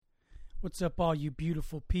What's up, all you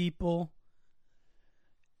beautiful people?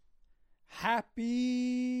 Happy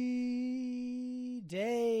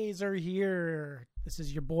days are here. This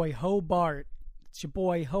is your boy Hobart. It's your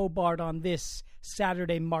boy Hobart on this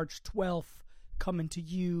Saturday, March 12th, coming to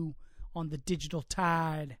you on the digital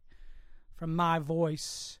tide. From my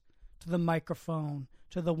voice to the microphone,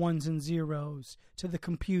 to the ones and zeros, to the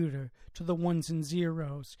computer, to the ones and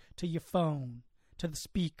zeros, to your phone, to the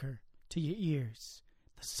speaker, to your ears.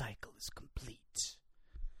 The cycle is complete.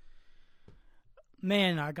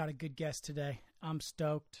 Man, I got a good guest today. I'm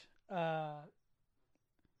stoked. My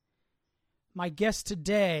guest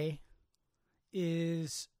today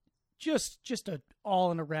is just a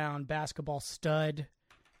all and around basketball stud,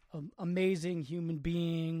 amazing human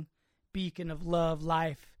being, beacon of love,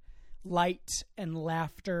 life, light, and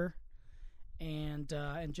laughter, and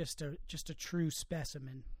just a true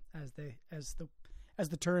specimen, as the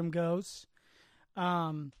term goes.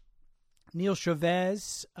 Neal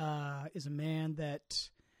Chavez is a man that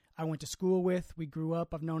I went to school with. We grew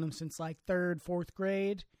up. I've known him since like third, fourth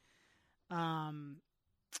grade. And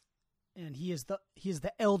he is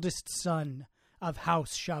the eldest son of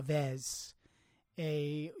House Chavez,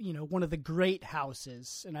 one of the great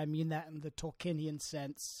houses, and I mean that in the Tolkienian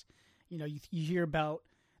sense. You hear about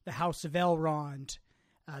the House of Elrond,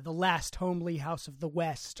 the last homely house of the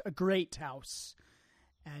West, a great house.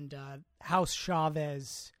 And House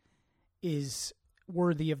Chavez is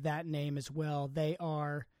worthy of that name as well. They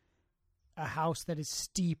are a house that is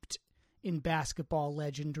steeped in basketball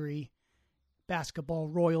legendary, basketball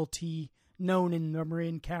royalty, known in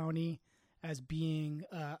Marin County as being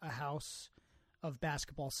a house of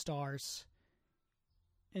basketball stars.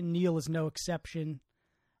 And Neal is no exception.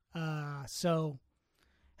 So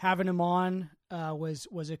having him on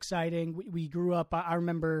was exciting. We grew up, I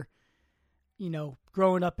remember,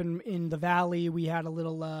 growing up in the valley, we had a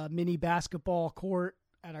little mini basketball court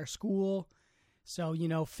at our school. So,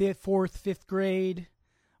 fourth, fifth grade,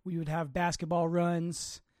 we would have basketball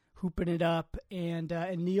runs, hooping it up. And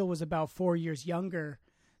Neal was about 4 years younger,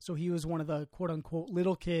 so he was one of the quote unquote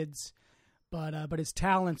little kids. But his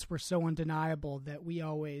talents were so undeniable that we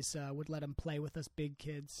always would let him play with us big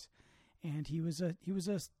kids. And he was a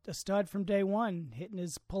stud from day one, hitting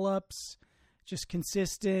his pull-ups, just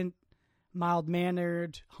consistent,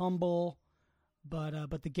 mild-mannered, humble,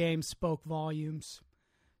 but the game spoke volumes.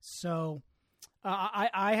 So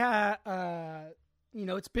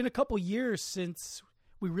it's been a couple years since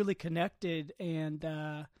we really connected, and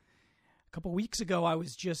a couple weeks ago I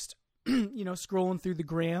was just scrolling through the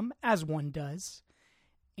gram, as one does,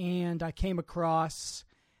 and I came across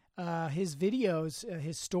his videos,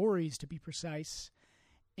 his stories to be precise.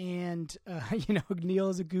 And Neal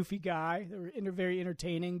is a goofy guy. They were very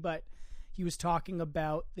entertaining, but he was talking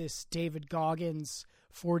about this David Goggins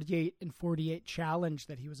 48 and 48 challenge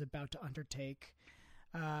that he was about to undertake,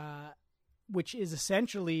 which is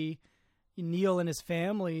essentially Neal and his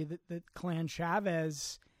family, the clan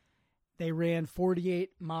Chavez, they ran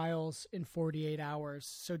 48 miles in 48 hours.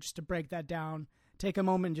 So just to break that down, take a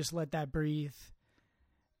moment and just let that breathe.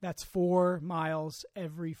 That's 4 miles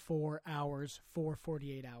every 4 hours for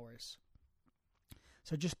 48 hours.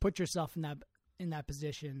 So just put yourself in that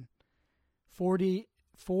position.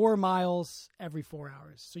 44 miles every 4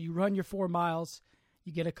 hours. So you run your 4 miles,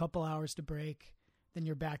 you get a couple hours to break, then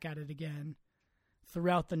you're back at it again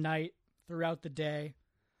throughout the night, throughout the day.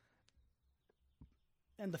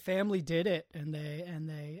 And the family did it, and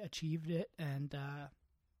they achieved it, and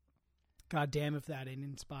God damn if that ain't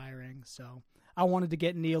inspiring. So I wanted to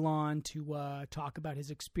get Neal on to talk about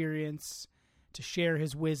his experience, to share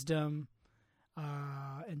his wisdom,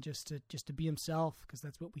 and just to be himself, because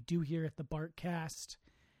that's what we do here at the Bartcast.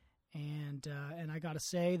 And I got to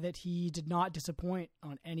say that he did not disappoint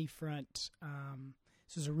on any front.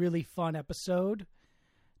 This was a really fun episode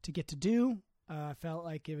to get to do. I felt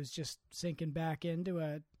like it was just sinking back into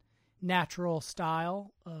a natural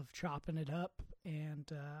style of chopping it up, and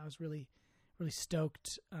I was really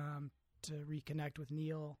stoked to reconnect with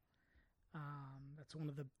Neal. That's one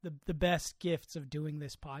of the best gifts of doing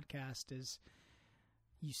this podcast is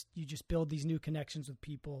you just build these new connections with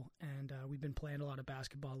people, and we've been playing a lot of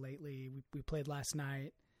basketball lately. We played last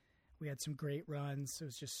night. We had some great runs. It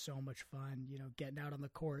was just so much fun, getting out on the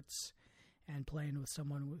courts and playing with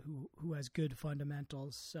someone who has good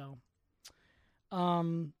fundamentals. So,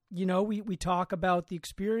 we talk about the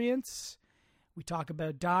experience. We talk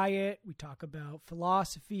about diet. We talk about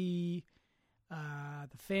philosophy,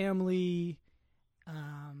 the family,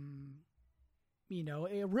 a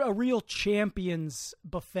real champions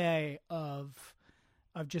buffet of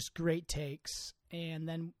just great takes. And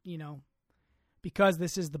then, because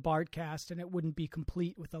this is the Bartcast and it wouldn't be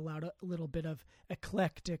complete with a little bit of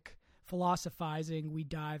eclectic philosophizing, we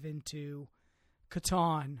dive into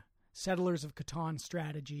Catan, Settlers of Catan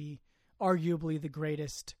strategy, arguably the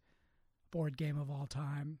greatest board game of all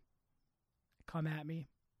time. Come at me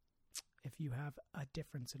if you have a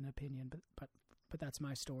difference in opinion, but that's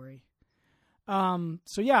my story.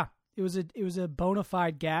 So yeah, it was a bona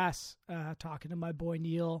fide gas talking to my boy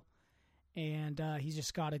Neal, and he's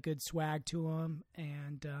just got a good swag to him,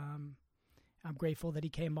 and I'm grateful that he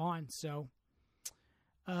came on. So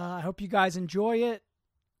I hope you guys enjoy it.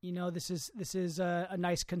 You know, this is a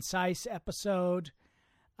nice, concise episode.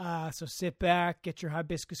 So sit back, get your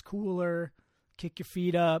hibiscus cooler, kick your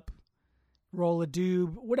feet up, roll a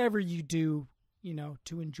doob, whatever you do, you know,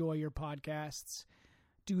 to enjoy your podcasts.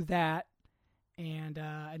 Do that, and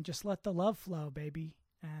just let the love flow, baby,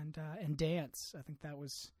 and dance. I think that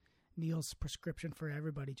was Neal's prescription for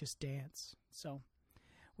everybody, just dance. So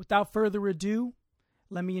without further ado,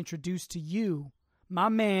 let me introduce to you my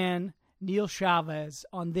man, Neal Chavez,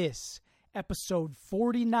 on this episode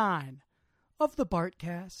 49 of the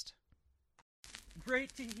Bartcast.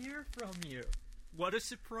 Great to hear from you. What a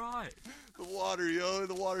surprise. The water, yo.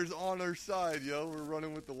 The water's on our side, yo. We're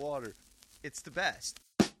running with the water. It's the best.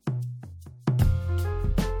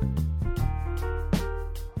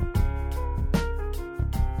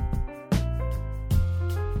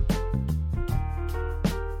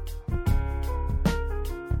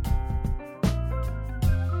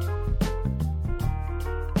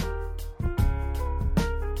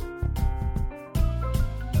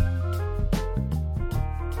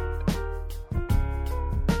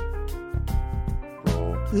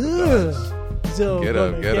 So get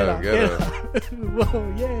up.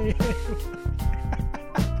 Whoa, yay.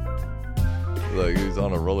 Like he's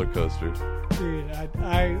on a roller coaster. Dude,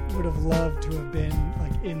 I would have loved to have been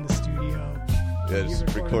like in the studio. Yeah,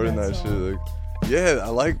 just recording that shit. Like, yeah, I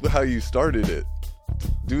like how you started it.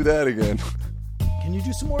 Do that again. Can you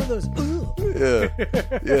do some more of those? Yeah.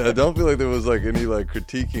 I don't feel like there was like any like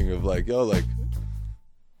critiquing of like, yo, like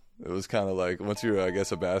it was kind of like once you're, I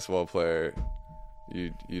guess, a basketball player,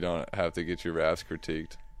 you don't have to get your raps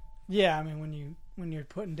critiqued. Yeah, I mean when you're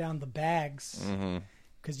putting down the bags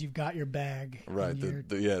because you've got your bag, right? You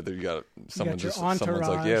got someone's entourage.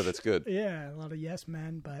 Like, yeah, that's good. Yeah, a lot of yes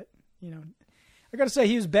men, but you know, I gotta say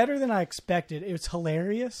he was better than I expected. It was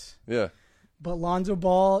hilarious. Yeah. But Lonzo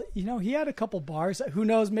Ball, you know, he had a couple bars. Who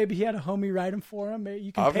knows? Maybe he had a homie write them for him.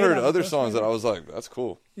 I've heard other songs that I was like, that's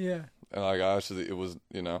cool. Yeah. And like, actually, it was,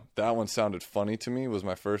 you know, that one sounded funny to me, was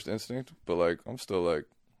my first instinct. But like, I'm still like,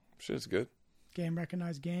 shit's good. Game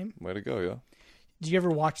recognized game. Way to go, yo. Did you ever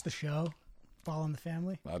watch the show, Fall in the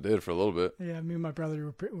Family? I did for a little bit. Yeah, me and my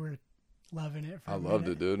brother were loving it. I loved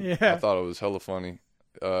it, dude. Yeah. I thought it was hella funny.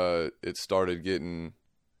 It started getting,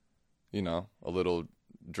 you know, a little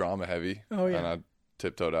drama heavy. Oh, yeah. And I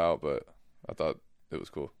tiptoed out, but I thought it was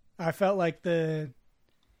cool. I felt like it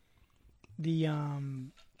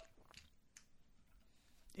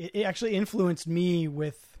actually influenced me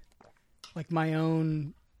with like my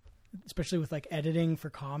own, especially with like editing for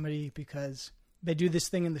comedy, because they do this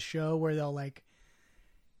thing in the show where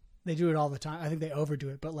they do it all the time. I think they overdo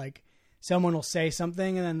it, but like someone will say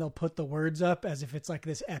something and then they'll put the words up as if it's like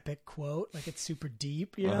this epic quote, like it's super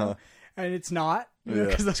deep, you know, and it's not,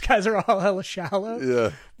 because those guys are all hella shallow.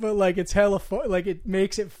 Yeah. But like it's hella fun. Like it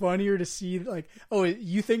makes it funnier to see like, oh,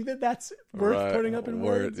 you think that's worth putting up in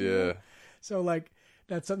words? Yeah. You know? So like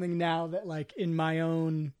that's something now that like in my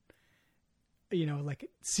own, you know, like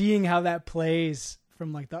seeing how that plays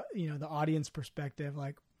from like the, you know, the audience perspective,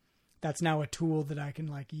 like that's now a tool that I can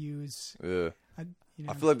like use. Yeah. You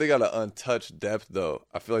know. I feel like they got an untouched depth though.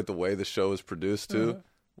 I feel like the way the show was produced too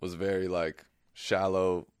was very like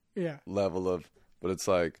shallow level of, but it's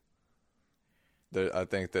like, I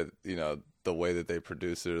think that, you know, the way that they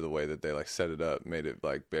produced it or the way that they like set it up made it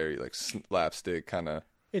like very like slapstick kind of.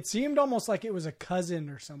 It seemed almost like it was a cousin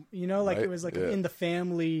or something, you know, like it was like in the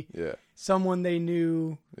family, someone they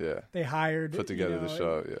knew, they hired, put together the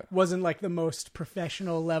show. Yeah. Wasn't like the most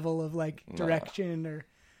professional level of like direction or,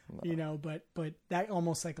 you know, but that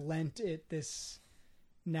almost like lent it this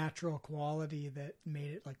natural quality that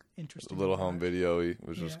made it like interesting. A little home video-y,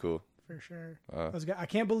 which was cool. For sure. I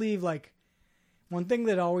can't believe like one thing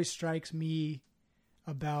that always strikes me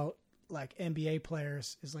about like NBA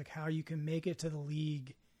players is like how you can make it to the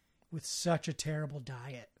league with such a terrible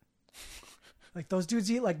diet. Like those dudes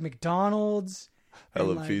eat like McDonald's,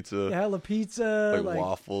 hella pizza, like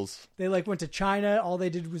waffles. They like went to China. All they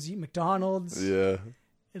did was eat McDonald's. Yeah.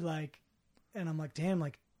 And I'm like, damn,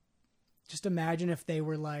 like just imagine if they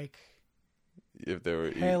were like, if they were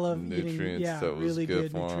eating nutrients that was really good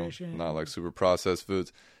good for nutrition. them, not like super processed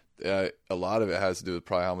foods. A lot of it has to do with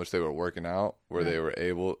probably how much they were working out, where they were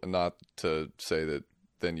able, not to say that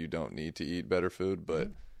then you don't need to eat better food, but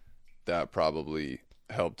that probably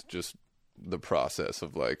helped just the process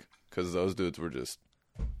of like, because those dudes were just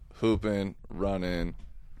hooping, running,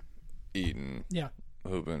 eating,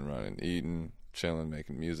 hooping, running, eating, chilling,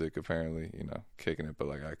 making music, apparently, you know, kicking it. But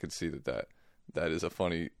like, I could see that is a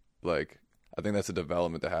funny, like, I think that's a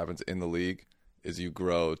development that happens in the league, is you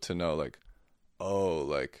grow to know like, oh,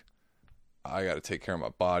 like I got to take care of my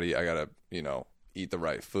body. I got to, you know, eat the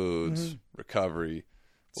right foods, recovery,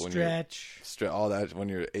 stretch, all that. When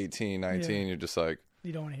you're 18, 19, you're just like,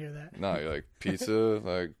 you don't want to hear that. No, you're like, pizza,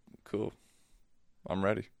 like, cool, I'm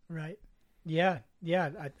ready. Right. Yeah.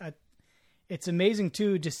 I it's amazing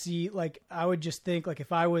too to see, like, I would just think like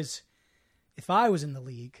if I was in the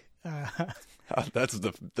league, that's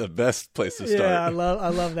the best place to start. Yeah, I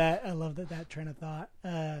love that. I love that train of thought.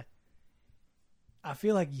 I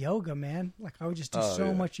feel like yoga, man. Like I would just do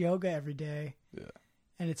so much yoga every day. Yeah.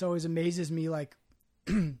 And it's always amazes me, like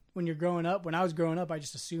when you're growing up, when I was growing up, I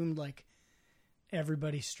just assumed like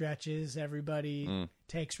everybody stretches, everybody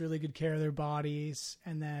takes really good care of their bodies.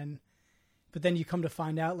 But then you come to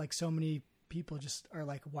find out like so many people just are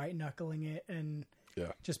like white knuckling it and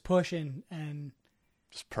just pushing and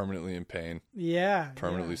just permanently in pain. Yeah.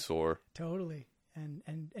 Permanently sore. Totally.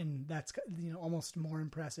 And that's, you know, almost more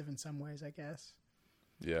impressive in some ways, I guess.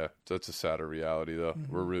 Yeah. That's a sadder reality though.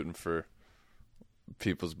 We're rooting for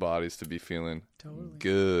people's bodies to be feeling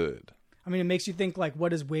good. I mean, it makes you think like, what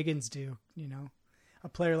does Wiggins do? You know, a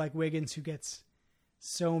player like Wiggins who gets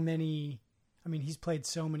so many, I mean, he's played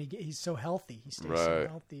so many, he's so healthy. He stays so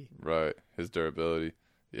healthy. Right. His durability.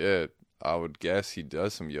 Yeah. I would guess he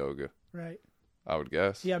does some yoga. Right. I would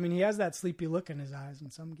guess. Yeah, I mean, he has that sleepy look in his eyes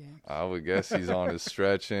in some games. I would guess he's on his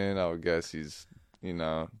stretching. I would guess he's, you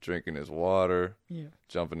know, drinking his water,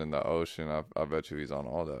 jumping in the ocean. I bet you he's on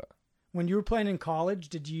all that. When you were playing in college,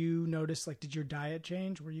 did you notice, like, did your diet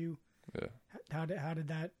change? Were you? Yeah. How did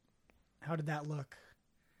that look?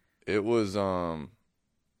 It was I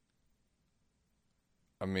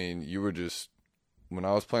mean, you were just, when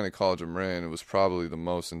I was playing at College of Marin, it was probably the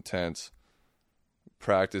most intense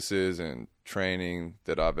practices and training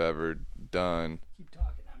that I've ever done. Keep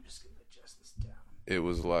talking. I'm just going to adjust this down. It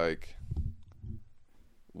was like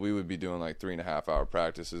we would be doing like 3.5 hour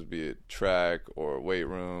practices, be it track or weight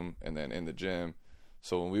room, and then in the gym.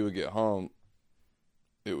 So when we would get home,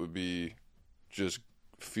 it would be just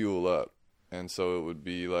fuel up. And so it would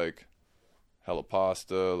be like hella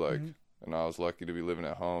pasta, like, and I was lucky to be living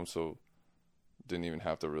at home, so didn't even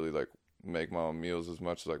have to really like make my own meals as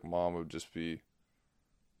much. Like mom would just be,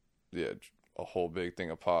 a whole big thing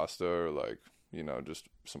of pasta or like, you know, just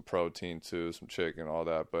some protein too, some chicken, all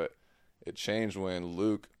that. But it changed when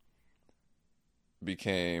Luke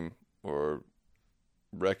became or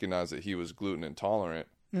recognized that he was gluten intolerant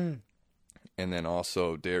and then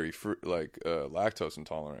also dairy free, like lactose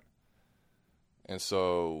intolerant. And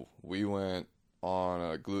so we went on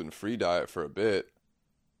a gluten-free diet for a bit,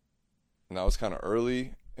 and that was kind of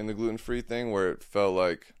early in the gluten-free thing where it felt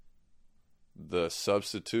like the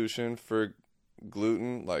substitution for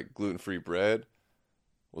gluten, like gluten-free bread,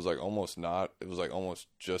 was like almost not, it was like almost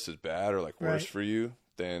just as bad or like worse for you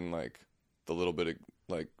than like the little bit of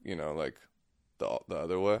like, you know, like the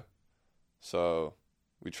other way. So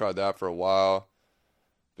we tried that for a while,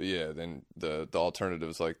 but yeah, then the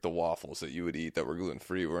alternatives like the waffles that you would eat that were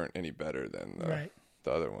gluten-free weren't any better than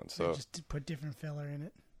the other ones. So just to put different filler in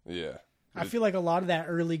it. Yeah. I feel like a lot of that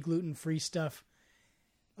early gluten-free stuff,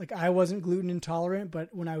 like I wasn't gluten intolerant,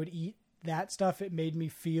 but when I would eat that stuff, it made me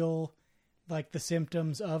feel like the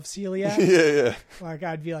symptoms of celiac. Yeah. Like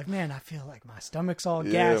I'd be like, man, I feel like my stomach's all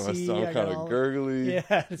gassy. My stomach kind of gurgly.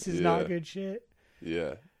 Yeah, this is not good shit.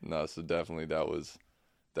 Yeah. No, so definitely that was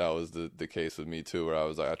the case with me too, where I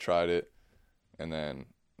was like, I tried it and then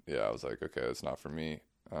I was like, okay, it's not for me.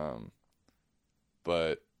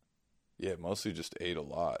 But yeah, mostly just ate a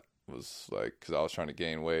lot. It was like, cause I was trying to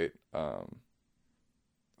gain weight,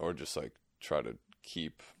 or just like try to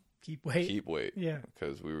keep weight. Yeah.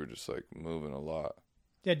 Because we were just like moving a lot.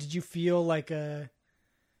 Yeah. Did you feel like a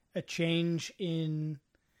change in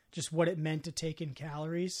just what it meant to take in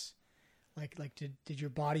calories? Like did your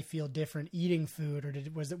body feel different eating food, or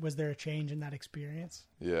was there a change in that experience?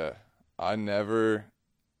 Yeah. I never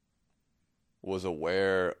was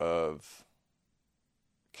aware of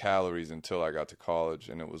calories until I got to college,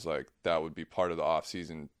 and it was like that would be part of the off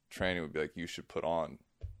season training, would be like, you should put on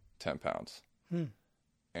 10 pounds.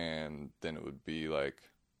 And then it would be like,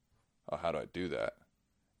 oh, how do I do that?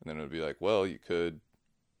 And then it would be like, well, you could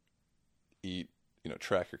eat,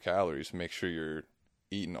 track your calories, make sure you're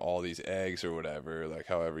eating all these eggs or whatever, like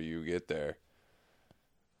however you get there.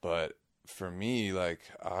 But for me, like,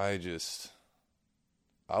 I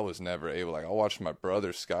was never able, like, I watched my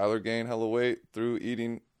brother Skylar gain hella weight through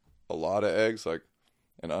eating a lot of eggs, like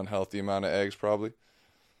an unhealthy amount of eggs probably.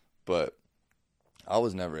 But I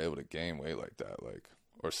was never able to gain weight like that, like,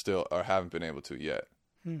 or haven't been able to yet.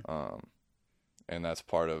 And that's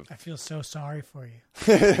part of... I feel so sorry for you.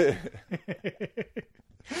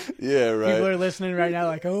 Yeah, right. People are listening right now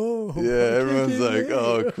like, oh. Yeah, everyone's like,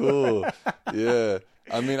 oh, cool. Yeah.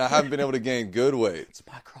 I mean, I haven't been able to gain good weight. It's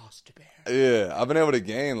my cross to bear. Yeah. I've been able to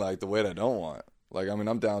gain, like, the weight I don't want. Like, I mean,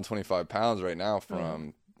 I'm down 25 pounds right now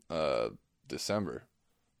from December.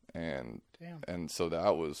 And so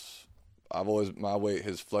that was... my weight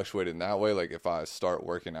has fluctuated in that way. Like, if I start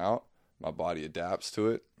working out, my body adapts to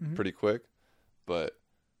it pretty quick. But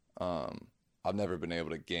I've never been able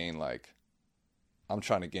to gain, like, I'm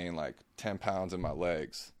trying to gain like 10 pounds in my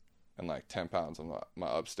legs and like 10 pounds on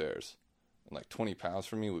my upstairs. And like 20 pounds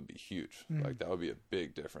for me would be huge. Like, that would be a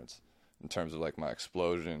big difference in terms of like my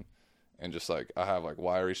explosion. And just like, I have like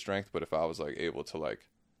wiry strength, but if I was like able to like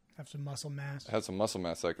have some muscle mass, I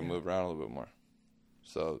can move around a little bit more.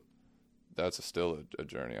 So that's still a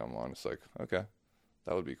journey I'm on. It's like, okay,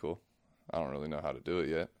 that would be cool. I don't really know how to do it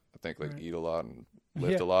yet. I think like eat a lot and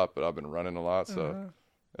lift a lot, but I've been running a lot, so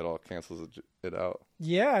it all cancels it out.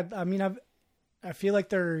 Yeah, I mean, I feel like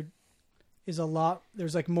there's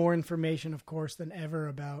like more information, of course, than ever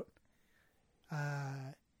about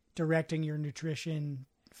directing your nutrition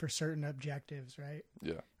for certain objectives, right?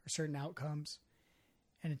 Yeah. Or certain outcomes.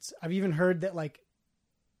 And I've even heard that like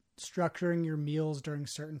structuring your meals during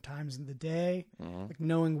certain times in the day, like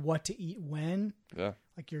knowing what to eat when. Yeah.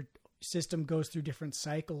 Like your system goes through different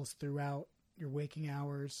cycles throughout your waking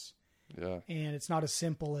hours. Yeah. And it's not as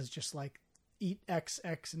simple as just like eat X,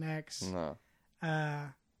 X, and X. No.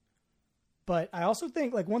 But I also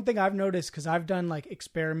think like one thing I've noticed, because I've done like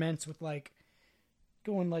experiments with like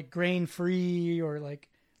going like grain free, or like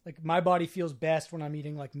my body feels best when I'm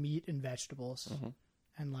eating like meat and vegetables.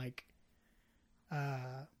 And like,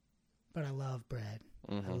 but I love bread.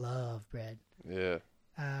 I love bread. Yeah.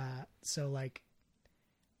 So like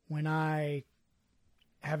when I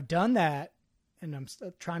have done that and I'm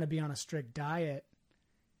trying to be on a strict diet,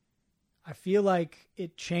 I feel like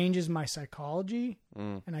it changes my psychology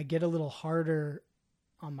and I get a little harder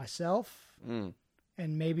on myself and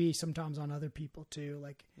maybe sometimes on other people too.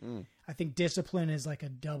 Like, I think discipline is like a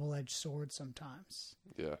double-edged sword sometimes.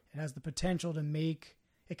 Yeah. It has the potential to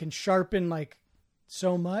it can sharpen like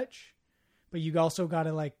so much, but you also got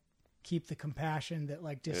to like keep the compassion that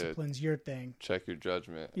like discipline's your thing. Check your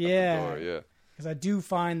judgment. Yeah. At the door. Yeah. Because I do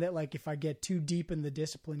find that like if I get too deep in the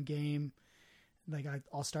discipline game, like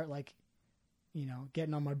I'll start like,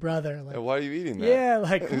 getting on my brother. Like, hey, why are you eating that? Yeah,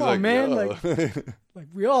 like come on, man. Yo. Like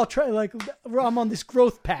we all try. Like I'm on this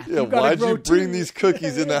growth path. Yeah, why'd you bring these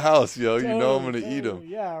cookies in the house, yo? You know I'm gonna eat them.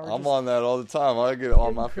 Yeah, I'm on that all the time. I get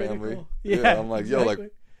all my family. Yeah, I'm like, yo, like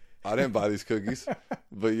I didn't buy these cookies,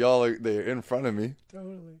 but y'all they're in front of me,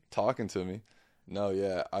 totally talking to me. No,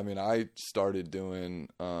 yeah. I mean, I started doing.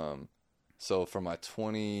 So for my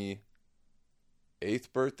 28th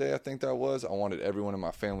birthday, I think that was, I wanted everyone in my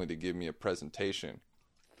family to give me a presentation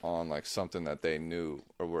on like something that they knew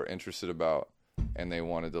or were interested about, and they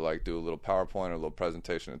wanted to like do a little PowerPoint or a little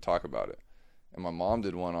presentation and talk about it. And my mom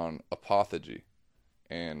did one on apophagy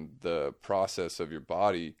and the process of your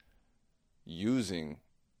body using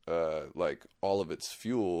like all of its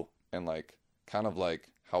fuel, and like kind of like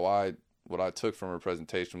what I took from her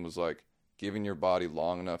presentation was like giving your body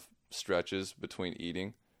long enough stretches between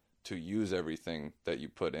eating to use everything that you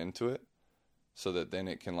put into it, so that then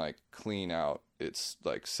it can like clean out its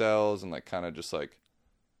like cells and like kind of just like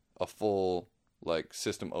a full like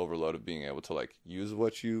system overload of being able to like use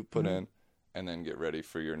what you put in and then get ready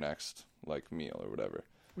for your next like meal or whatever.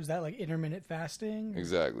 Was that like intermittent fasting?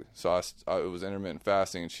 Exactly. So it was intermittent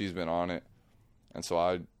fasting, and she's been on it, and so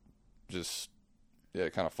I just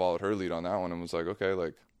kind of followed her lead on that one and was like, okay,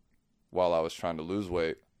 like while I was trying to lose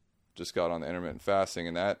weight, just got on the intermittent fasting,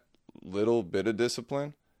 and that little bit of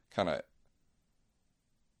discipline kind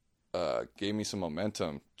of gave me some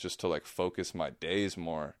momentum just to like focus my days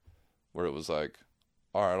more, where it was like,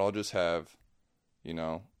 all right, I'll just have,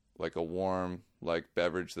 like a warm like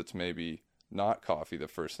beverage that's maybe not coffee the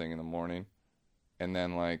first thing in the morning, and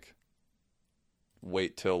then like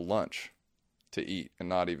wait till lunch to eat and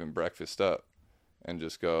not even breakfast up, and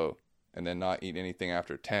just go and then not eat anything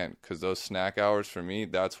after 10, because those snack hours for me,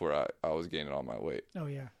 that's where I was gaining all my weight. Oh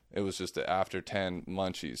yeah. It was just the after 10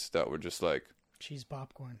 munchies that were just like cheese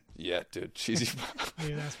popcorn. Yeah, dude, cheesy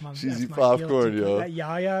Dude, cheesy popcorn, yo. That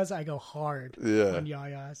Yayas, I go hard on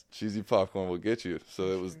Yayas. Cheesy popcorn will get you.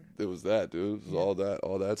 So it was that, dude. It was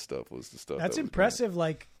all that stuff was the stuff. That's impressive.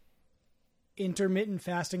 Like intermittent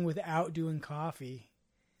fasting without doing coffee.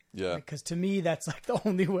 Yeah. Because to me, that's like the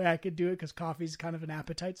only way I could do it. Because coffee is kind of an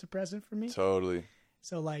appetite suppressant for me. Totally.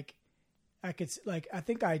 So like, I could I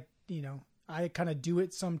think I kind of do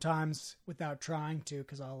it sometimes without trying to,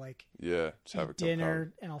 because I'll like just have eat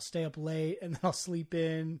dinner and I'll stay up late and then I'll sleep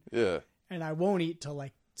in. Yeah. And I won't eat till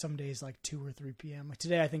like some days like 2 or 3 p.m. Like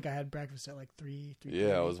today, I think I had breakfast at like 3.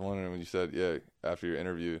 Yeah, I was wondering when you said after your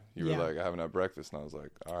interview you were like, I haven't had breakfast, and I was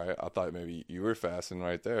like, all right, I thought maybe you were fasting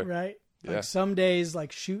right there. Right. Yeah. Like some days,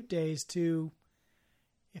 like shoot days too,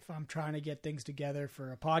 if I'm trying to get things together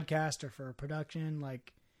for a podcast or for a production,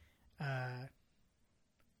 like,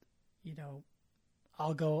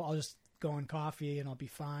 I'll just go on coffee and I'll be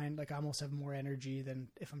fine. Like I almost have more energy than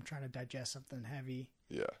if I'm trying to digest something heavy.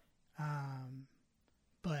 Yeah.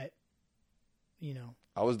 But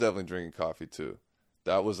I was definitely drinking coffee too.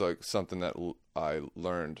 That was like something that I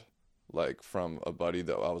learned like from a buddy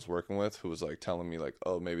that I was working with, who was like telling me like,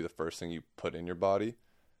 oh, maybe the first thing you put in your body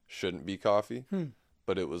shouldn't be coffee.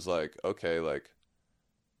 But it was like, okay, like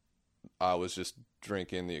I was just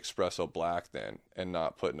drinking the espresso black then and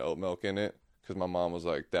not putting oat milk in it, because my mom was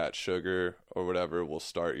like, that sugar or whatever will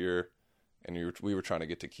start we were trying to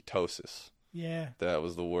get to ketosis. Yeah. That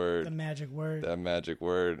was the word. The magic word. That magic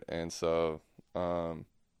word. And so,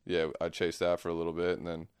 I chased that for a little bit. And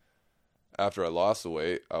then after I lost the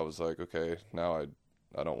weight, I was like, okay, now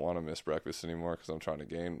I don't want to miss breakfast anymore because I'm trying to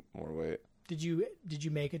gain more weight. Did you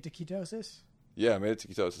make it to ketosis? Yeah, I made it to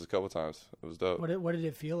ketosis a couple times. It was dope. What did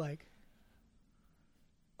it feel like?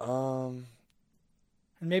 And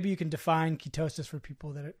maybe you can define ketosis for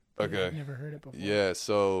people that have never heard it before. Yeah,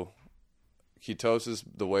 so ketosis,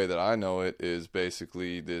 the way that I know it, is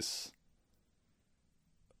basically this.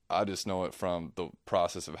 I just know it from the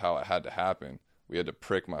process of how it had to happen. We had to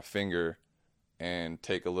prick my finger and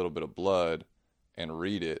take a little bit of blood and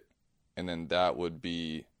read it, and then that would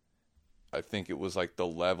be, I think it was like the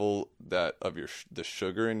level that of the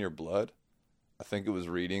sugar in your blood. I think it was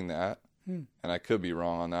reading that, and I could be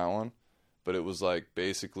wrong on that one, but it was like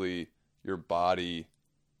basically your body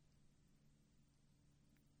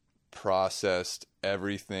processed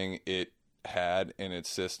everything it had in its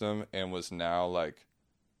system and was now like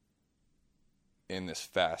in this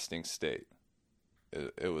fasting state.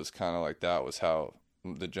 It was kind of like that was how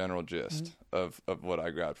the general gist of what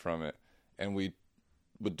I got from it. And we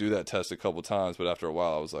would do that test a couple times, but after a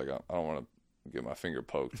while I was like, I don't want to get my finger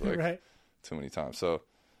poked like too many times. So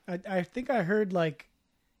I think I heard like,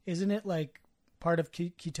 isn't it like part of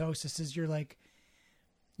ketosis is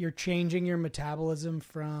you're changing your metabolism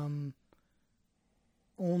from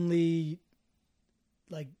only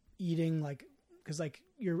like eating like, because like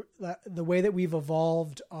the way that we've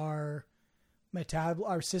evolved our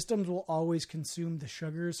systems will always consume the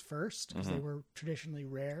sugars first because they were traditionally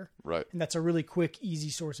rare. Right. And that's a really quick, easy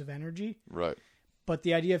source of energy. Right. But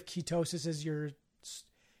the idea of ketosis is you're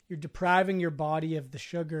depriving your body of the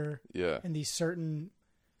sugar and these certain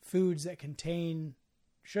foods that contain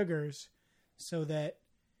sugars so that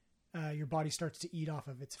your body starts to eat off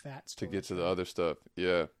of its fats. To get to the other stuff.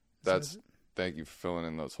 Yeah. Thank you for filling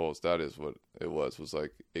in those holes. That is what it was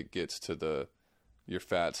like it gets to your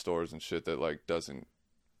fat stores and shit that like doesn't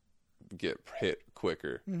get hit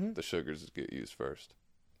quicker. The sugars get used first.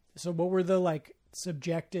 So what were the like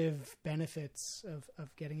subjective benefits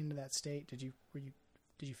of getting into that state? Did you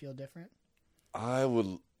feel different? I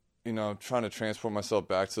would, trying to transport myself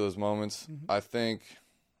back to those moments. I think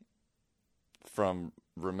from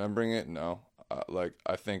remembering it, no.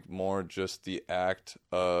 I think more just the act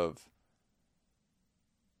of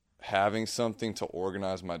having something to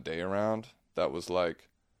organize my day around that was like,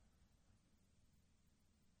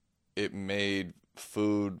 it made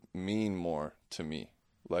food mean more to me.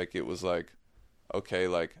 Like, it was like, okay,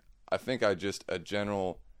 like, I guess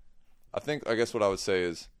what I would say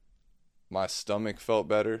is my stomach felt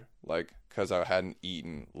better, like, because I hadn't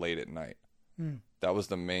eaten late at night. That was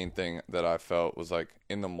the main thing that I felt was like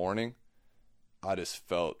in the morning, I just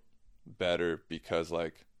felt better because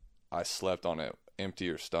like I slept on an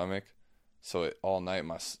emptier stomach. So all night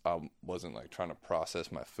I wasn't like trying to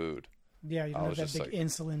process my food. Yeah, you don't have that big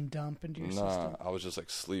insulin dump into your system. Nah, I was just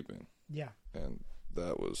like sleeping. Yeah. And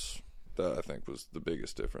that I think was the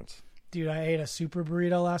biggest difference. Dude, I ate a super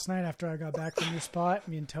burrito last night after I got back from your spot.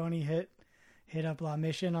 Me and Tony hit up La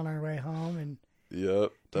Mission on our way home, and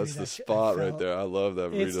Yep. That's the spot right there. I love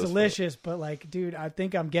that burrito. It's delicious, but like, dude, I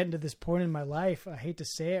think I'm getting to this point in my life. I hate to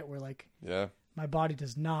say it, where like, my body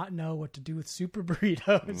does not know what to do with super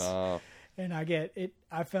burritos. No. And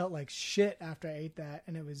I felt like shit after I ate that,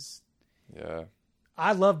 and it was. Yeah.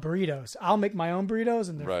 I love burritos. I'll make my own burritos,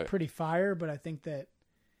 and they're right. pretty fire. But I think that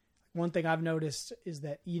one thing I've noticed is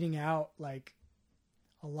that eating out, like,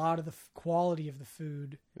 a lot of the quality of the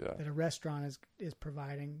food that a restaurant is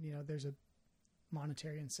providing, you know, there's a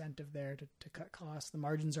monetary incentive there to cut costs. The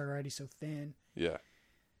margins are already so thin. Yeah.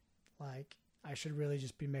 Like, I should really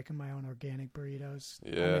just be making my own organic burritos.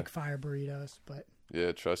 Yeah. I'll make fire burritos, but.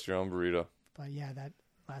 Yeah, trust your own burrito. But yeah, that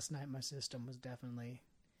last night my system was definitely,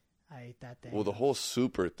 I ate that day. Well, the whole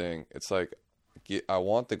super thing, it's like, I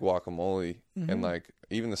want the guacamole and like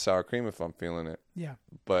even the sour cream if I'm feeling it. Yeah.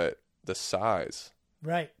 But the size.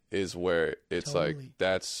 Right. Is where it's like,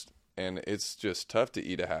 and it's just tough to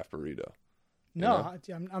eat a half burrito. No,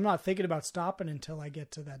 I'm not thinking about stopping until I get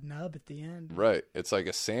to that nub at the end. Right. It's like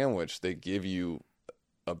a sandwich. They give you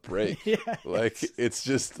a break. Yeah, like, it's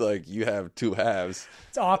just like you have two halves.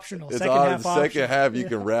 It's optional. It's second half you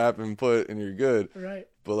can wrap and put and you're good. Right.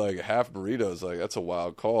 But like half burritos, like that's a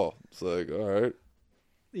wild call. It's like, all right.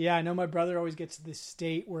 Yeah, I know my brother always gets to this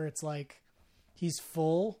state where it's like he's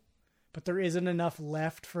full, but there isn't enough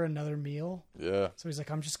left for another meal. Yeah. So he's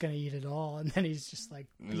like, I'm just going to eat it all. And then he's just like,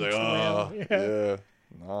 he's like, oh, yeah.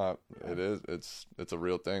 Nah, it is. It's a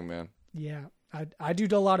real thing, man. Yeah. I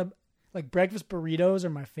do a lot of, like, breakfast burritos are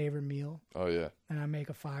my favorite meal. Oh, yeah. And I make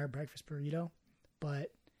a fire breakfast burrito.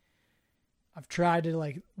 But I've tried to,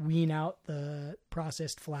 like, wean out the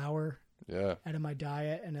processed flour out of my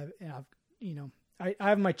diet. And I've you know, I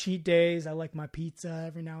have my cheat days. I like my pizza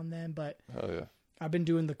every now and then. But I've been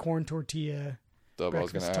doing the corn tortilla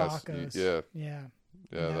breakfast tacos. Yeah,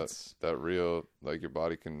 that real, like, your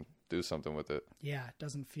body can do something with it. Yeah, it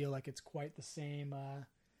doesn't feel like it's quite the same,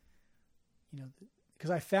 you know,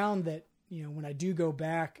 because I found that, you know, when I do go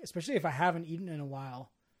back, especially if I haven't eaten in a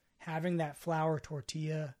while, having that flour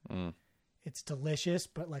tortilla, it's delicious,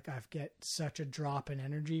 but like I get such a drop in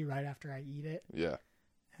energy right after I eat it. Yeah.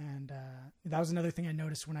 And that was another thing I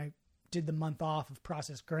noticed when I did the month off of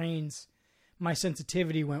processed grains. My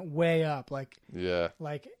sensitivity went way up. Like,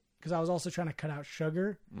 because I was also trying to cut out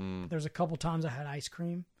sugar. There's a couple times I had ice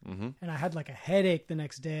cream, and I had like a headache the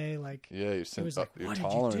next day. Like, your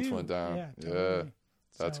tolerance went down. Yeah, totally.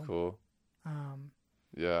 That's cool.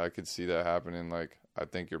 I could see that happening. Like, I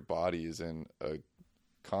think your body is in a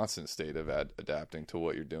constant state of adapting to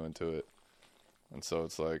what you're doing to it, and so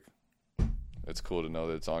it's like, it's cool to know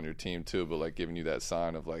that it's on your team too. But like giving you that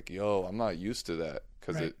sign of like, yo, I'm not used to that.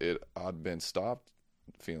 Because I'd been stopped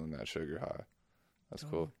feeling that sugar high. That's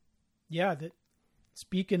cool. Yeah. That.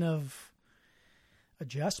 Speaking of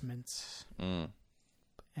adjustments and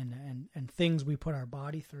things we put our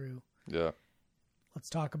body through. Yeah. Let's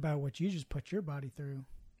talk about what you just put your body through.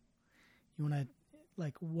 You want to,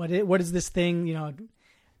 like, what is this thing? You know,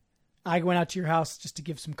 I went out to your house just to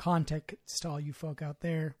give some context to all you folk out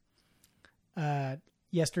there.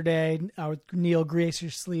 Yesterday, Neal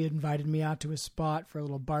graciously invited me out to his spot for a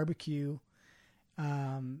little barbecue.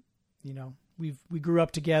 You know, we grew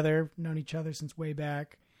up together, known each other since way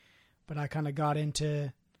back, but I kind of got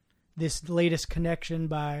into this latest connection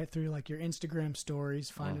through like your Instagram stories,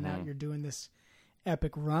 finding out you're doing this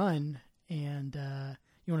epic run, and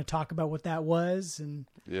you want to talk about what that was, and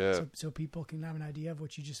so people can have an idea of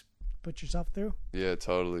what you just put yourself through? Yeah,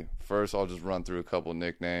 totally. First, I'll just run through a couple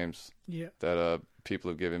nicknames that people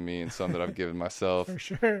have given me and some that I've given myself. For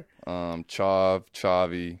sure.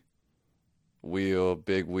 Chavy, Wheel,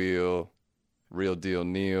 Big Wheel, Real Deal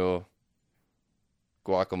Neal,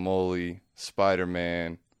 Guacamole,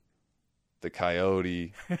 Spider-Man, the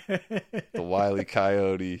Coyote, the Wile E.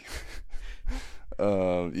 Coyote.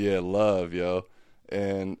 Love, yo.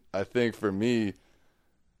 And I think for me,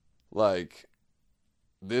 like,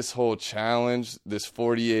 this whole challenge, this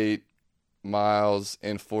 48 miles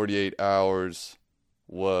in 48 hours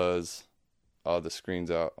was... Oh, the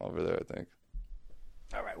screen's out over there, I think.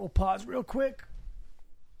 All right, we'll pause real quick.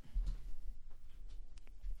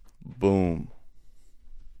 Boom.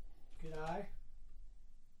 Good eye.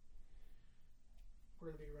 We're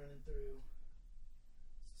going to be running through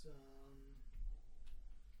some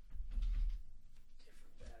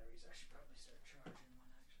different batteries. I should probably start charging one,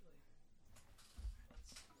 actually.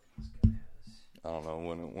 Let's see what this guy has. I don't know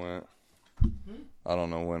when it went. I don't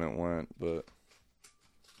know when it went, but...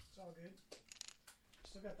 It's all good.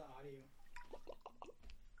 Still got the audio.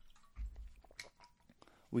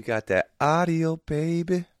 We got that audio,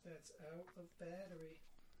 baby. That's out of battery.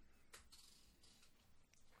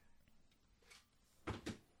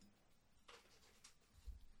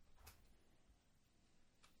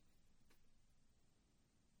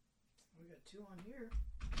 two on here.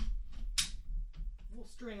 We'll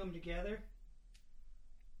string them together.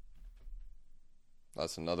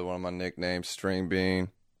 That's another one of my nicknames, String Bean,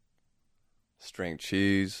 String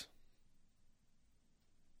Cheese.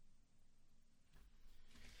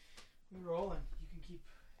 We're rolling. You can keep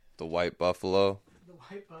the White Buffalo. The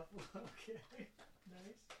White Buffalo. Okay.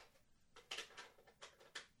 Nice.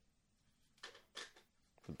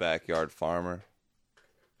 The Backyard Farmer.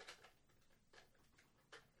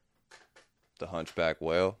 The Hunchback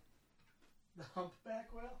Whale. The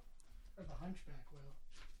Humpback Whale? Or the Hunchback Whale?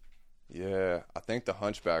 Yeah, I think the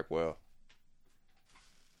Hunchback Whale.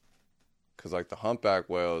 Because, like, the Humpback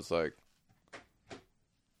Whale is, like,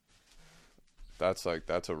 that's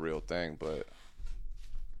a real thing, but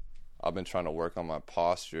I've been trying to work on my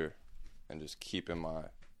posture and just keeping my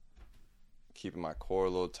core a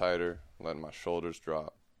little tighter, letting my shoulders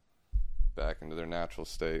drop back into their natural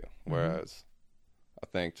state. Whereas I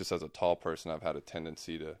think just as a tall person, I've had a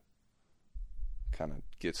tendency to kind of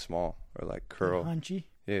get small or like curl. Hunchy?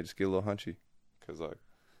 Yeah, just get a little hunchy. Cause like,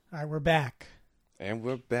 all right, we're back. And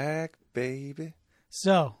we're back, baby.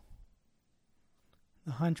 So,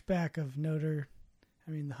 the Hunchback Whale.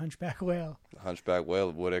 The Hunchback Whale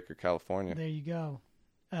of Woodacre, California. There you go.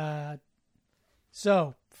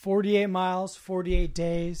 So, 48 miles, 48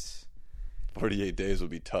 days. 48 days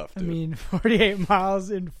would be tough, dude. I mean, 48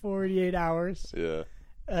 miles in 48 hours. Yeah.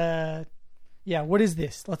 Yeah, what is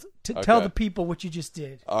this? Let's tell the people what you just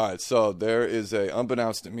did. All right, so there is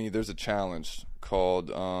unbeknownst to me, there's a challenge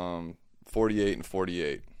called 48 and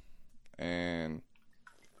 48. And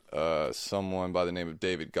someone by the name of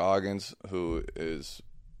David Goggins, who is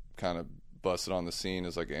kind of busted on the scene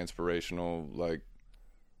as like an inspirational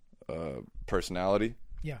personality.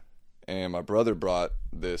 Yeah. And my brother brought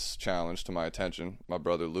this challenge to my attention. My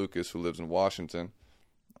brother Lucas, who lives in Washington,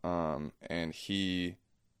 and he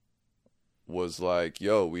was like,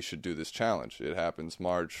 yo, we should do this challenge. It happens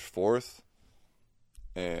March 4th,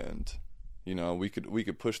 and you know, we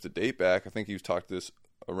could push the date back. I think he was talking this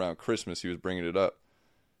around Christmas. He was bringing it up,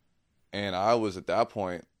 and I was at that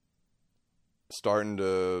point starting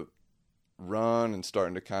to run and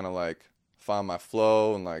starting to kind of like find my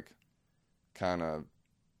flow and like kind of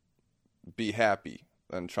be happy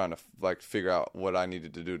and trying to like figure out what I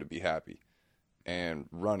needed to do to be happy. And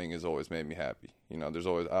running has always made me happy. You know,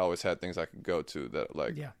 I always had things I could go to that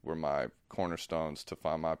were my cornerstones to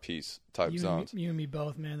find my peace type zones. You and me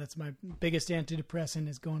both, man. That's my biggest antidepressant,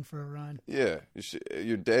 is going for a run. Yeah.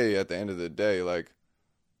 Your day, at the end of the day, like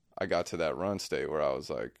I got to that run state where I was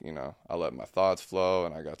like, you know, I let my thoughts flow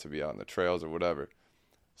and I got to be out in the trails or whatever.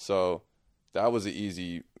 So that was an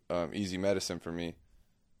easy medicine for me.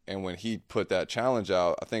 And when he put that challenge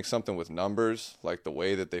out, I think something with numbers, like the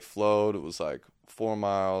way that they flowed, it was like 4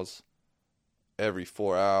 miles every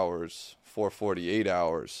 4 hours, 48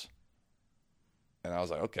 hours. And I was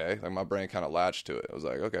like, okay, like my brain kind of latched to it. I was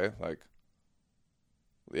like, okay, like,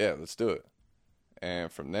 yeah, let's do it.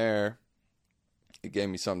 And from there, it gave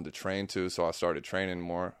me something to train to. So I started training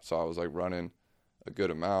more. So I was like running a good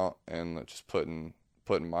amount and just putting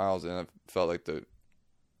miles in. I felt like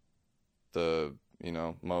the you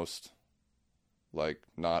know, most like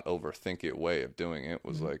not overthink it way of doing it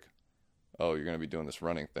was like, oh, you're going to be doing this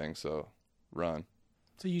running thing, so run.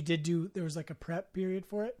 So you did there was like a prep period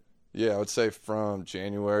for it? Yeah, I would say from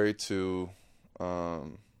January to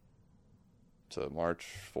March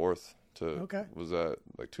 4th was that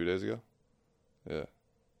like 2 days ago? Yeah.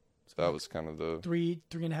 So that was kind of the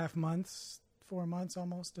 3.5 months, 4 months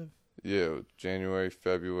almost of. Yeah, January,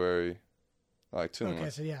 February, like 2 months. Okay,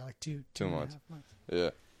 so yeah, like two months.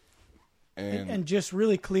 Yeah. And just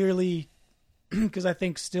really clearly, because I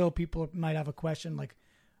think still people might have a question, like,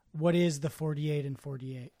 what is the 48 and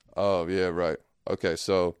 48? Oh, yeah, right. Okay,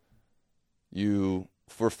 so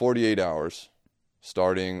for 48 hours,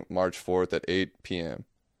 starting March 4th at 8 p.m.,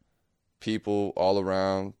 people all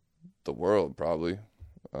around the world probably,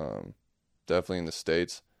 definitely in the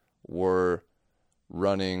States, were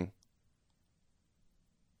running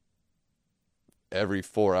every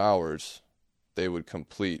 4 hours. They would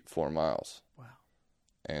complete 4 miles. Wow.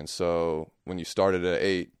 And so when you started at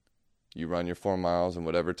 8, you run your 4 miles in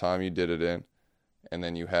whatever time you did it in, and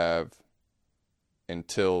then you have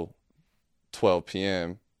until 12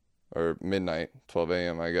 p.m. or midnight, 12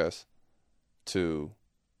 a.m., I guess, to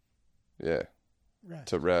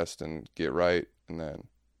rest and get right, and then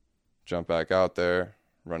jump back out there,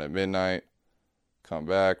 run at midnight, come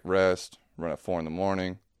back, rest, run at 4 in the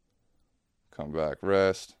morning, come back,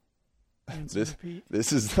 rest.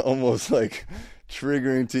 This is almost like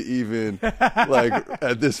triggering to even like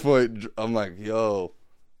at this point. I'm like, yo,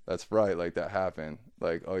 that's right, like that happened.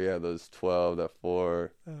 like, oh yeah, those 12, that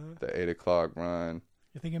 4, the 8 o'clock run.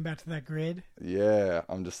 You're thinking back to that grid? Yeah,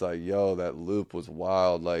 I'm just like, yo, that loop was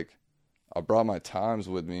wild. Like, I brought my times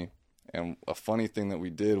with me, and a funny thing that we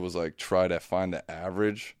did was like try to find the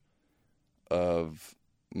average of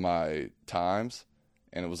my times,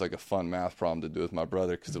 and it was like a fun math problem to do with my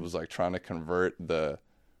brother because it was like trying to convert the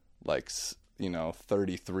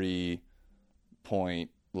 33 point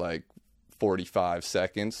 45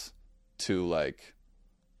 seconds to like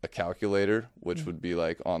a calculator, which would be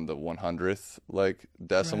like on the 100th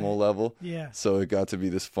decimal level. Yeah. So it got to be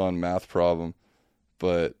this fun math problem,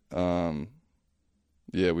 but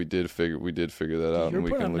yeah, we did figure that out. You're and we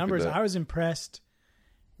putting can up look numbers. at that. I was impressed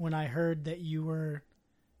when I heard that you were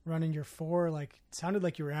running your 4. Like, it sounded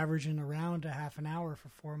like you were averaging around a half an hour for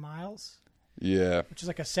 4 miles. Yeah, which is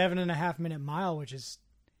like a 7.5 minute mile, which is,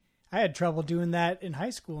 I had trouble doing that in high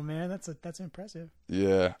school, man. That's impressive.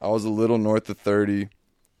 Yeah, I was a little north of 30.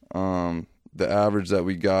 The average that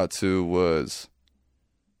we got to was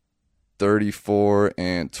 34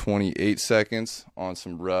 and 28 seconds on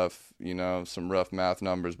some rough math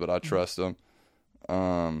numbers, but I trust them.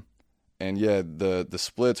 And yeah, the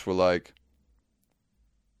splits were like,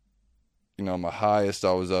 my highest,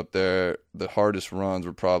 I was up there. The hardest runs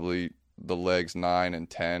were probably the legs 9 and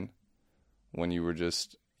 10, when you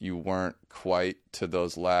weren't quite to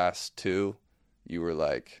those last 2. You were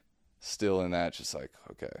like still in that, just like,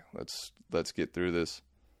 okay, let's get through this.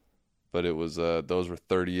 But it was those were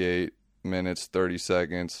 38 minutes 30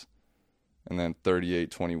 seconds, and then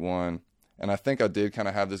 38:21. And I think I did kind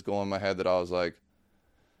of have this goal in my head that I was like,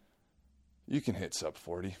 you can hit sub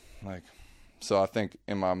 40. So I think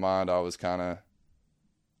in my mind I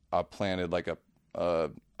planted like I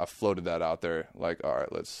floated that out there, like, all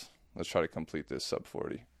right, let's try to complete this sub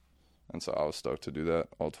 40. And so I was stoked to do that,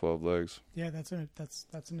 all 12 legs. Yeah, that's an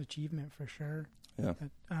achievement for sure. Yeah.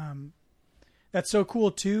 That's so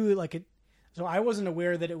cool too. So I wasn't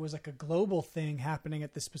aware that it was like a global thing happening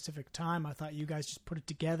at this specific time. I thought you guys just put it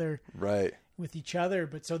together right with each other.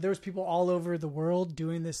 But so there was people all over the world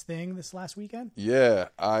doing this thing this last weekend? Yeah.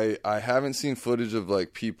 I haven't seen footage of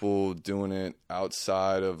like people doing it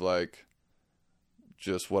outside of like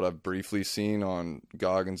just what I've briefly seen on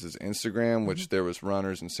Goggins' Instagram, which there was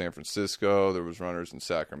runners in San Francisco, there was runners in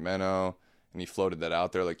Sacramento, and he floated that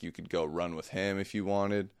out there like you could go run with him if you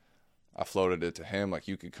wanted. I floated it to him like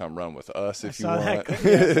you could come run with us if you want. I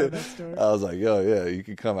saw that story. I was like, yo, yeah, you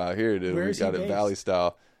could come out here, dude. We got it Valley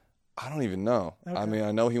style. I don't even know. Okay. I mean,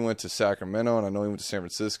 I know he went to Sacramento, and I know he went to San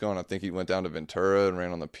Francisco, and I think he went down to Ventura and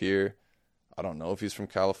ran on the pier. I don't know if he's from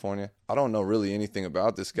California. I don't know really anything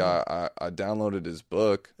about this guy. I downloaded his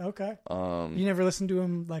book. Okay. You never listened to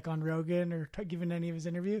him like on Rogan or given any of his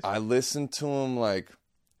interviews? I listened to him, like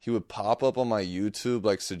he would pop up on my YouTube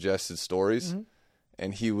like suggested stories,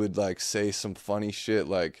 and he would like say some funny shit.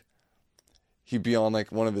 Like he'd be on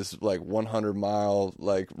like one of his like 100-mile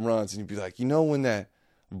like runs, and he'd be like, when that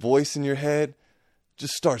voice in your head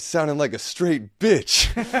just starts sounding like a straight bitch.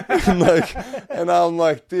 and I'm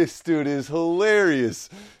like, this dude is hilarious.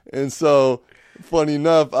 And so, funny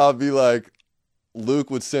enough, I'll be like, Luke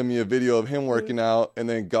would send me a video of him working out, and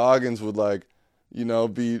then Goggins would like,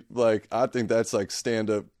 be like, I think that's like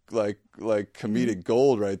stand-up, like comedic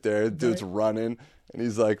gold right there. Dude's running, and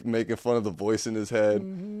he's like making fun of the voice in his head.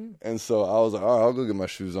 And so I was like, all right, I'll go get my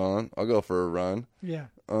shoes on. I'll go for a run. Yeah.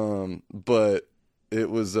 But it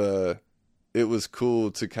was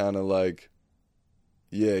cool to kind of like,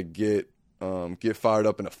 get fired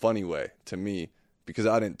up in a funny way to me, because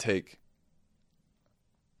I don't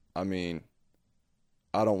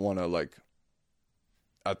want to like,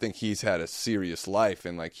 I think he's had a serious life,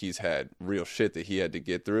 and like he's had real shit that he had to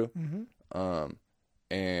get through.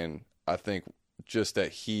 And I think just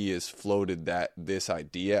that he has floated this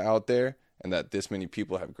idea out there, and that this many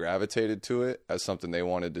people have gravitated to it as something they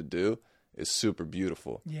wanted to do, is super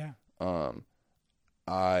beautiful. Yeah.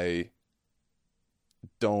 I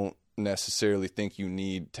don't necessarily think you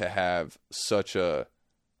need to have such a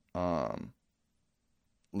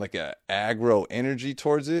like a aggro energy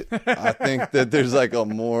towards it. I think that there's like a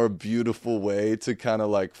more beautiful way to kind of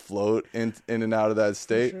like float in and out of that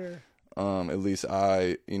state. For sure. At least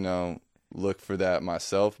I, look for that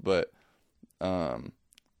myself. But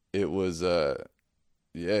it was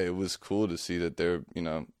it was cool to see that they're,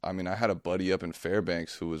 I had a buddy up in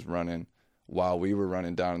Fairbanks who was running while we were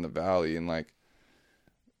running down in the valley in like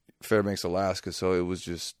Fairbanks, Alaska. So it was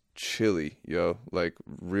just chilly, like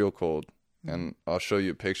real cold. And I'll show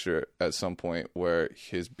you a picture at some point where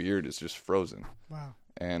his beard is just frozen. Wow.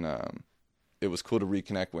 And it was cool to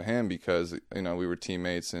reconnect with him because, we were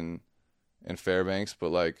teammates in Fairbanks, but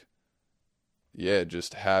like yeah,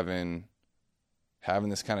 just having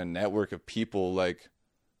this kind of network of people like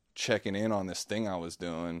checking in on this thing I was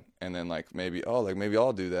doing, and then like maybe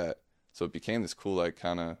I'll do that. So it became this cool like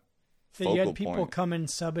kind of focal you had people point. coming,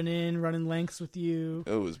 subbing in, running lengths with you.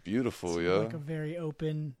 It was beautiful, it's yeah. Like a very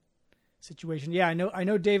open situation. Yeah, I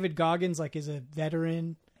know David Goggins like is a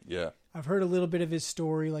veteran. Yeah. I've heard a little bit of his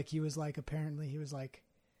story. Like he was like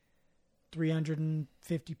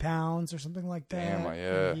 350 pounds or something like that. Damn,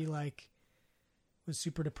 yeah. And he like was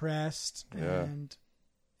super depressed and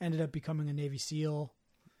ended up becoming a Navy SEAL.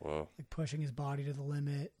 Whoa. Like pushing his body to the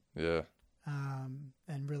limit. Yeah.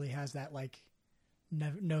 And really has that like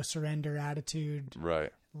no surrender attitude.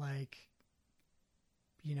 Right. Like,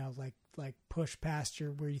 you know, like push past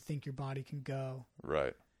where you think your body can go.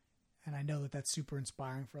 Right. And I know that that's super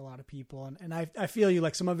inspiring for a lot of people. And I feel you,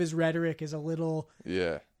 like some of his rhetoric is a little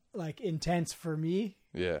like intense for me.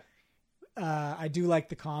 Yeah. I do like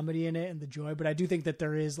the comedy in it and the joy, but I do think that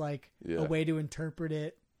there is like a way to interpret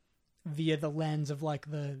it via the lens of like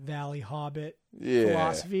the Valley Hobbit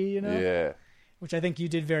philosophy, you know? Yeah. Which I think you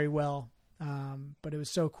did very well. But it was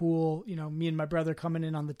so cool, you know, me and my brother coming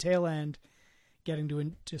in on the tail end,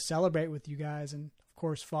 getting to celebrate with you guys, and of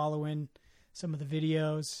course following some of the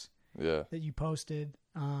videos that you posted.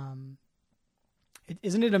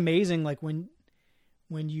 Isn't it amazing, like when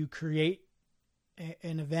you create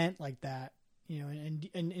an event like that, you know,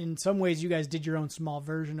 and in some ways you guys did your own small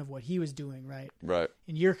version of what he was doing, right? Right.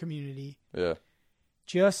 In your community. Yeah.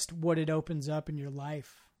 Just what it opens up in your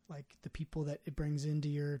life, like the people that it brings into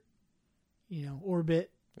your, you know,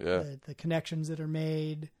 orbit, the connections that are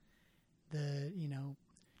made, you know,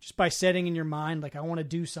 just by setting in your mind, like, I want to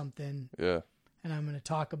do something. Yeah. And I'm going to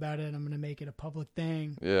talk about it. And I'm going to make it a public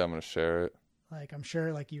thing. Yeah. I'm going to share it. Like, I'm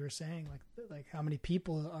sure, like you were saying, like how many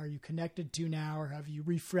people are you connected to now, or have you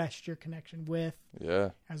refreshed your connection with?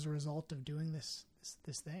 Yeah. As a result of doing this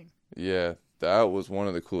thing. Yeah. That was one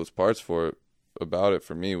of the coolest parts about it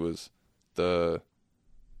for me, was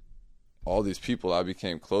all these people I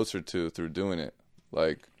became closer to through doing it.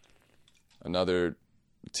 Like another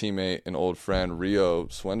teammate, an old friend, Rio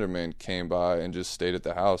Swenderman, came by and just stayed at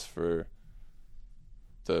the house for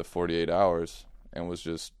the 48 hours and was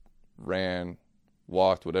just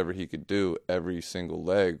walked, whatever he could do, every single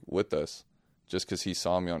leg with us, just because he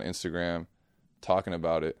saw me on Instagram talking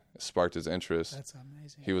about it. It sparked his interest. That's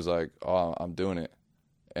amazing. He was like, "Oh, I'm doing it."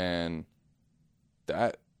 And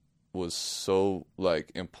that was so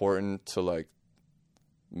like important to like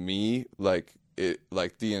me, like it,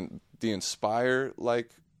 like the inspire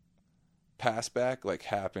like pass back like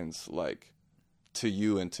happens like to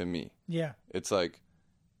you and to me. Yeah. It's like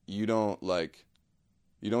you don't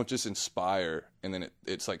just inspire and then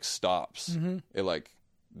it's like stops. Mm-hmm. It like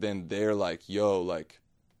then they're like, yo, like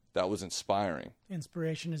that was inspiring.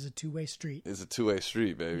 Inspiration is a two-way street. It's a two-way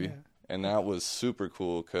street, baby. Yeah. And that was super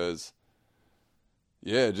cool because I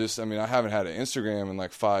haven't had an Instagram in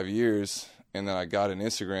like 5 years, and then I got an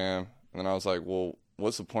Instagram, and then I was like, well,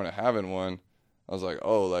 what's the point of having one? I was like,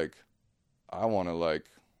 oh, like, I want to, like,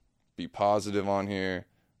 be positive on here.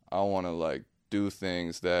 I want to, like, do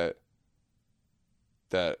things that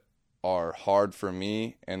are hard for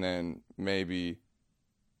me, and then maybe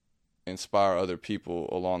inspire other people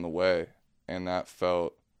along the way. And that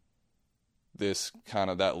felt this kind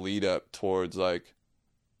of that lead up towards, like,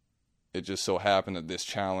 it just so happened that this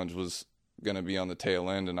challenge was going to be on the tail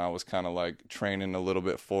end, and I was kind of like training a little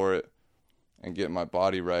bit for it and getting my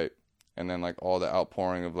body right. And then like all the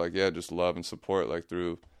outpouring of like, just love and support, like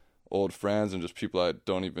through old friends and just people I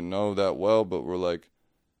don't even know that well, but were like,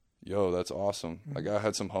 yo, that's awesome. Mm-hmm. Like I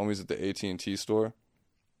had some homies at the AT&T store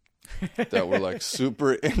that were like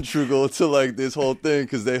super integral to like this whole thing,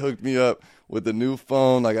 because they hooked me up with the new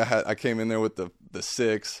phone. Like I came in there with the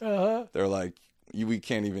 6. Uh-huh. They're like, we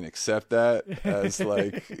can't even accept that as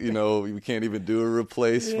like, you know, we can't even do a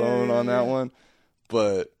replace phone on that one.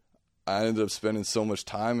 But I ended up spending so much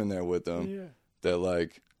time in there with them that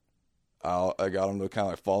like I got them to kind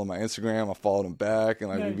of like follow my Instagram. I followed them back, and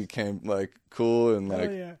like we became like cool, and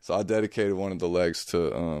like so I dedicated one of the legs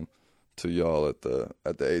to y'all at the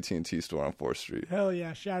AT&T store on 4th Street. Hell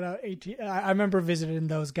yeah! Shout out AT. I remember visiting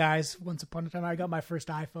those guys once upon a time. I got my first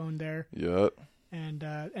iPhone there. Yep. And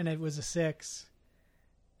it was a 6.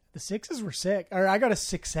 The 6s were sick. Or I got a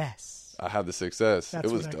 6S. I have the 6S.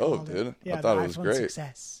 It was dope, dude. Yeah, I thought it was great.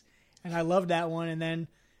 6S. And I loved that one. And then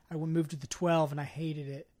I moved to the 12, and I hated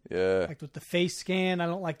it. Yeah. Like with the face scan, I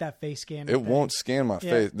don't like that face scan. It won't scan my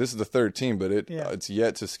face. This is the 13, but it's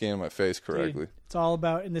yet to scan my face correctly. Dude, it's all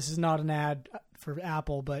about, and this is not an ad for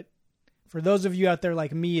Apple, but for those of you out there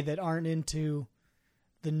like me that aren't into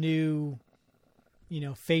the new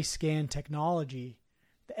face scan technology,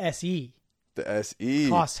 the SE. The SE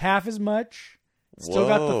costs half as much. Still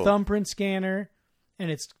got the thumbprint scanner,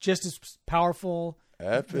 and it's just as powerful.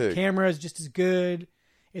 Epic. The camera is just as good.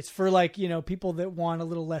 It's for people that want a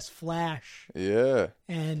little less flash. Yeah.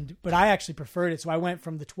 But I actually preferred it, so I went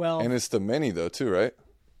from the 12. And it's the mini though too, right?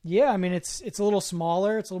 Yeah, I mean it's a little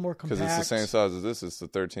smaller. It's a little more compact. Because it's the same size as this. It's the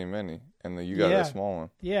 13 mini, and then you got a small one.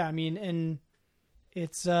 Yeah, I mean, and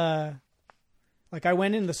it's like I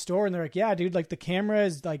went in the store and they're like, "Yeah, dude, like the camera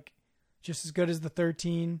is like just as good as the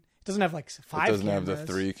 13. It doesn't have like 5 It doesn't cameras. have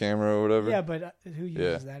the 3 camera or whatever. Yeah, but who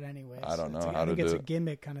uses that anyway? I don't know how to do it. I think it's a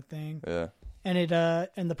gimmick kind of thing. Yeah. And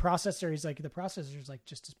and the processor is like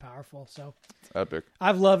just as powerful. So epic.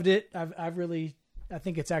 I've loved it. I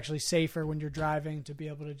think it's actually safer when you're driving to be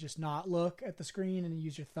able to just not look at the screen and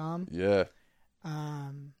use your thumb. Yeah.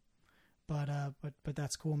 But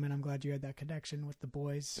that's cool, man. I'm glad you had that connection with the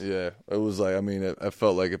boys. Yeah. It was like, I mean, I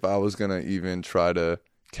felt like if I was going to even try to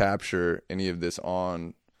capture any of this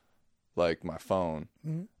on like my phone,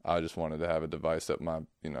 I just wanted to have a device that my,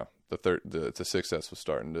 the 6S was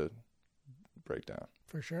starting to break down.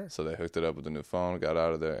 For sure. So they hooked it up with a new phone, got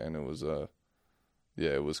out of there, and it was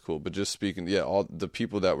it was cool. But just speaking, all the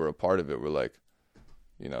people that were a part of it were like,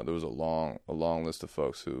 there was a long list of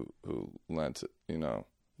folks who lent,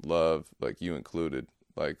 love, like you included.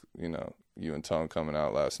 Like, you and Tone coming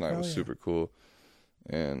out last night was super cool.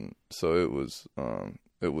 And so it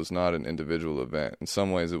was not an individual event. In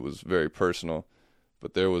some ways it was very personal,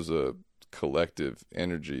 but there was a collective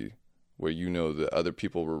energy where that other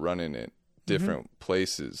people were running it different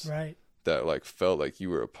places, right, that like felt like you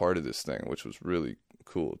were a part of this thing, which was really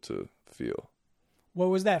cool to feel. What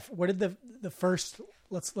was that? What did the first?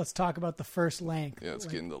 Let's talk about the first length. Yeah, let's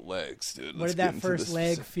get into the legs, dude. What did that first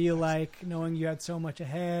leg feel like, knowing you had so much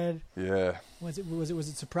ahead? Yeah. Was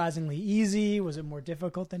it surprisingly easy? Was it more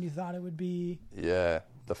difficult than you thought it would be? Yeah,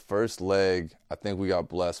 the first leg, I think we got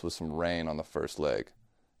blessed with some rain on the first leg,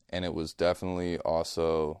 and it was definitely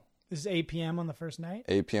also. This is 8 p.m. on the first night?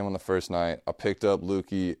 8 p.m. on the first night. I picked up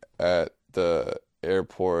Lukey at the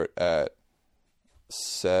airport at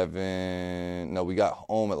 7. No, we got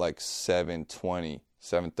home at like 7:20,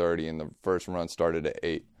 7:30, and the first run started at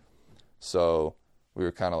 8. So we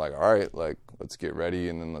were kind of like, all right, like, let's get ready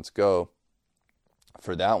and then let's go.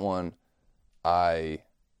 For that one, I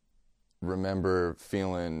remember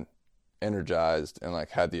feeling energized and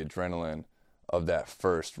like had the adrenaline of that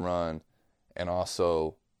first run. And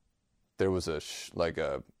also there was a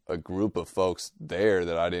group of folks there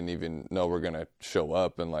that I didn't even know were going to show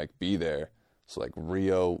up and like be there. So like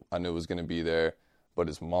Rio, I knew was going to be there, but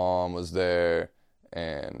his mom was there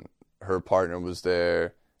and her partner was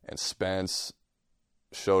there, and Spence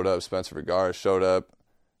showed up. Spencer Vergara showed up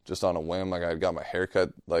just on a whim. Like, I got my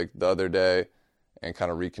haircut like the other day and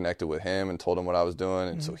kind of reconnected with him and told him what I was doing.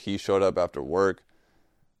 And so he showed up after work.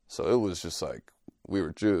 So it was just like, we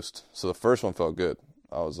were juiced. So the first one felt good.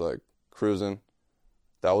 I was like cruising.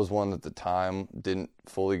 That was one that the time didn't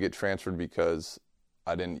fully get transferred because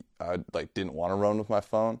I didn't want to run with my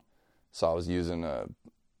phone. So I was using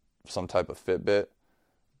some type of Fitbit,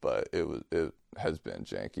 but it has been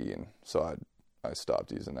janky. And so I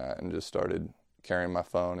stopped using that and just started carrying my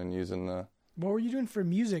phone and using the. What were you doing for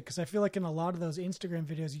music? Because I feel like in a lot of those Instagram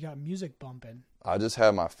videos, you got music bumping. I just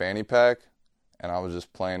had my fanny pack, and I was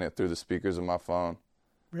just playing it through the speakers of my phone.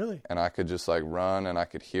 Really? And I could just like run, and I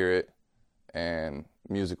could hear it, and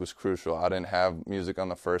music was crucial. I didn't have music on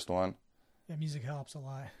the first one. Yeah, music helps a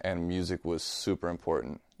lot. And music was super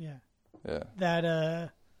important. Yeah. Yeah.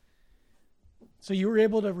 That so you were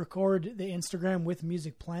able to record the Instagram with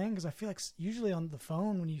music playing? Because I feel like usually on the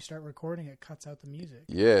phone, when you start recording, it cuts out the music.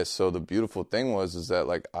 Yeah, so the beautiful thing is that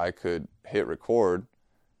like I could hit record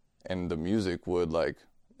and the music would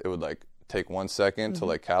take 1 second to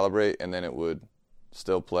like calibrate, and then it would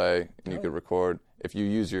still play and you could record. If you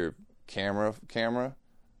use your camera,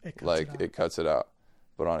 it cuts it out.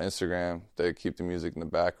 But on Instagram, they keep the music in the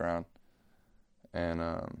background. And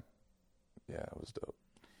yeah, it was dope.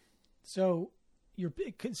 So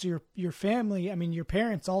your family, I mean, your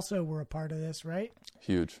parents also were a part of this, right?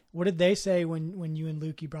 Huge. What did they say when you and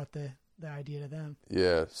Lukey brought the idea to them?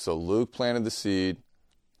 Yeah, so Luke planted the seed.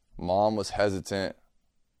 Mom was hesitant,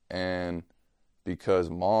 and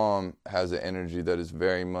because Mom has an energy that is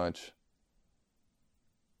very much,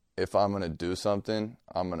 if I'm going to do something,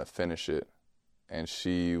 I'm going to finish it. And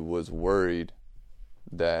she was worried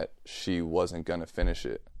that she wasn't going to finish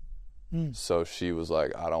it. So she was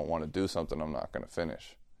like, I don't want to do something I'm not going to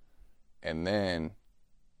finish. And then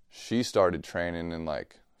she started training in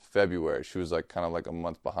like February. She was like kind of like a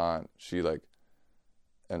month behind. She like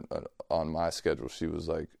and on my schedule. She was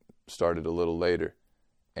like started a little later,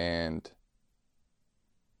 and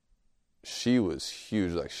she was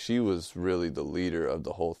huge. Like, she was really the leader of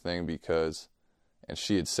the whole thing because, and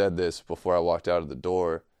she had said this before I walked out of the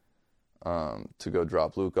door to go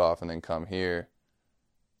drop Luke off and then come here.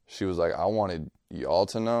 She was like, I wanted y'all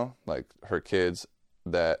to know, like her kids,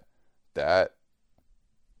 that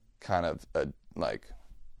kind of like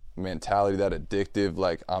mentality, that addictive,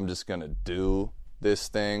 like I'm just gonna do this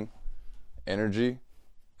thing energy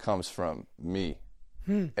comes from me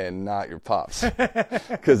and not your pops.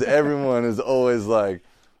 Because everyone is always like,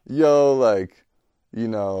 yo, like, you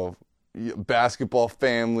know, basketball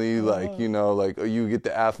family, like, you know, like you get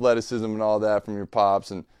the athleticism and all that from your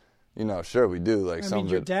pops, and you know, sure we do. Like, I mean,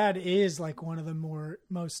 your dad is like one of the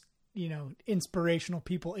most, you know, inspirational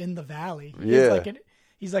people in the Valley.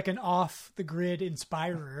 He's like an off the grid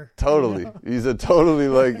inspirer. Totally. You know? He's a totally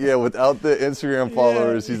like, yeah, without the Instagram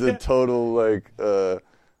followers, he's a total like,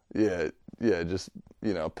 just,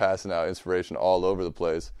 you know, passing out inspiration all over the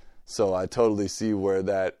place. So I totally see where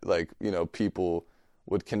that, like, you know, people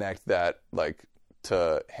would connect that like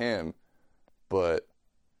to him. But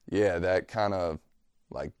yeah, that kind of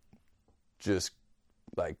like just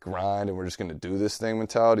like grind and we're just going to do this thing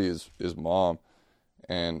mentality is mom.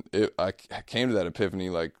 And I came to that epiphany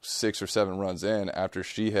like 6 or 7 runs in after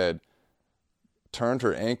she had turned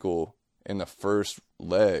her ankle in the first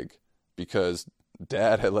leg because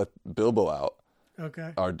Dad had let Bilbo out,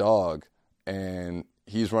 our dog, and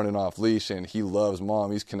he's running off leash and he loves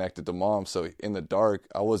Mom. He's connected to Mom. So in the dark,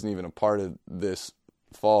 I wasn't even a part of this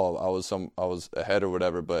fall. I was ahead or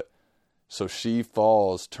whatever. But so she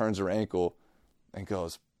falls, turns her ankle, and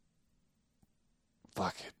goes,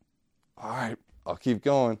 "Fuck it, all right, I'll keep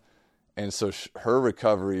going." And so her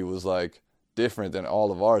recovery was like different than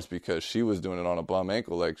all of ours because she was doing it on a bum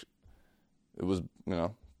ankle. Like, it was, you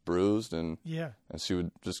know, bruised, and she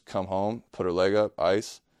would just come home, put her leg up,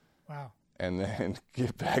 ice. Wow. And then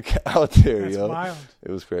get back out there. That's wild. It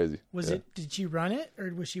was crazy. Did she run it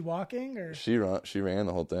or was she walking or? She ran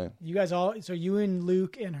the whole thing. You guys so you and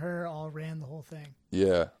Luke and her all ran the whole thing.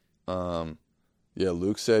 Yeah.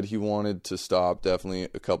 Luke said he wanted to stop definitely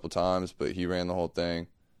a couple times, but he ran the whole thing.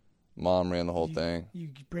 Mom ran the whole thing. You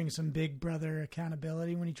bring some big brother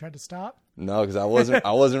accountability when he tried to stop? No, because I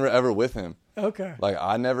wasn't ever with him. Okay. Like,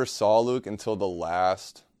 I never saw Luke until the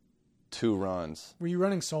last 2 runs. Were you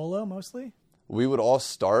running solo mostly? We would all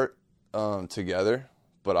start together,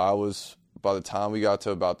 but by the time we got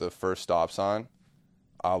to about the first stop sign,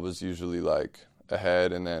 I was usually like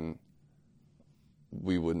ahead, and then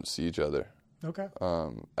we wouldn't see each other. Okay.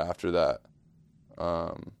 After that.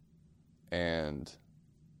 And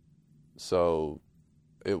so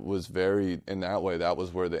it was very, in that way, that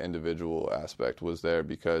was where the individual aspect was there,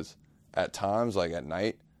 because at times, like at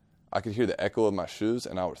night, I could hear the echo of my shoes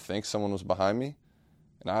and I would think someone was behind me.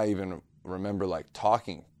 And I even remember like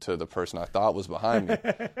talking to the person I thought was behind me.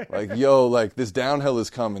 Like, yo, like this downhill is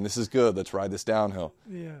coming. This is good. Let's ride this downhill.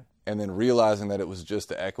 Yeah. And then realizing that it was just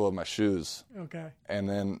the echo of my shoes. Okay. And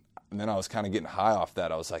then I was kind of getting high off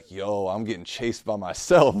that. I was like, yo, I'm getting chased by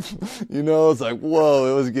myself. You know, it's like, whoa,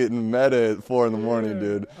 it was getting meta at 4 a.m,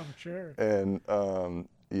 dude. I'm sure. And,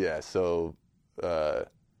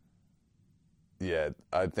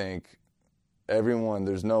 I think everyone,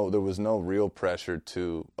 there was no real pressure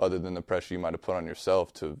to, other than the pressure you might have put on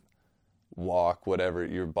yourself to walk whatever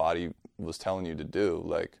your body was telling you to do.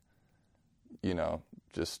 Like, you know,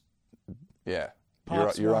 just, yeah.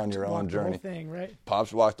 You're on your own journey. The whole thing, right?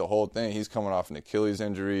 Pops walked the whole thing. He's coming off an Achilles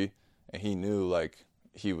injury, and he knew like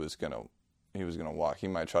he was gonna walk. He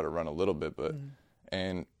might try to run a little bit, but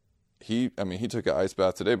and he took an ice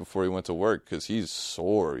bath today before he went to work because he's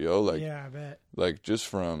sore, yo. Like, yeah, I bet. Like just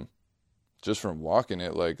from walking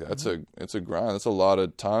it, like it's a grind. That's a lot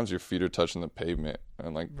of times your feet are touching the pavement,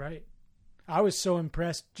 and like right. I was so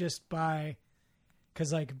impressed just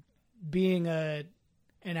because like being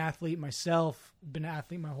an athlete myself, been an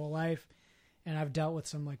athlete my whole life, and I've dealt with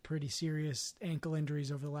some like pretty serious ankle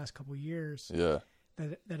injuries over the last couple of years. Yeah.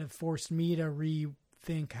 That have forced me to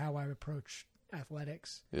rethink how I approach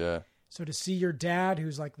athletics. Yeah. So to see your dad,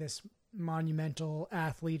 who's like this monumental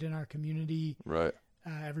athlete in our community, right?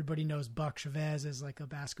 Everybody knows Buck Chavez as like a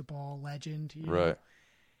basketball legend, you know? Right?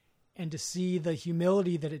 And to see the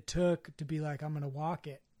humility that it took to be like, I'm going to walk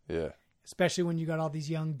it. Yeah. Especially when you got all these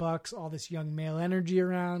young bucks, all this young male energy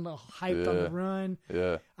around, all hyped on the run.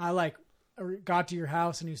 Yeah. I like got to your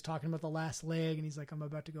house and he was talking about the last leg and he's like, I'm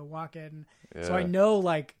about to go walk it. And so I know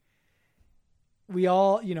like we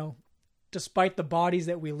all, you know, despite the bodies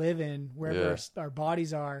that we live in, wherever our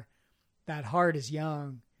bodies are, that heart is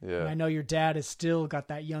young. Yeah. And I know your dad has still got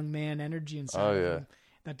that young man energy inside of him,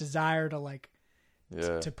 that desire to like,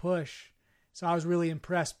 to push. So I was really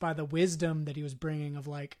impressed by the wisdom that he was bringing of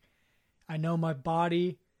like, I know my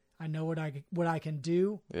body, I know what I can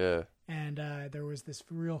do. Yeah. And there was this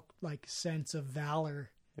real like sense of valor.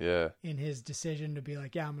 Yeah. In his decision to be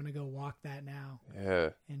like, yeah, I'm going to go walk that now. Yeah.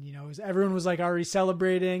 And, you know, everyone was like already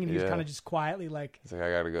celebrating, and he was kind of just quietly like, he's like,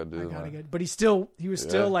 I got to go do it. But he was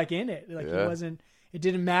still like in it. Like it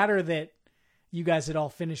didn't matter that you guys had all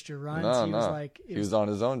finished your runs. He was on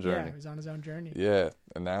his own journey. Yeah, he was on his own journey. Yeah.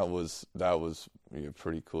 And that was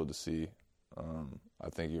pretty cool to see. I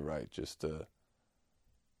think you're right. Just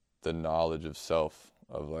the knowledge of self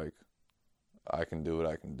of like, I can do what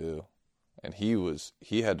I can do. And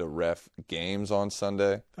he had to ref games on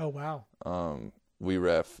Sunday. Oh, wow. We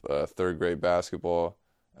ref third grade basketball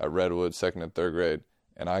at Redwood, second and third grade,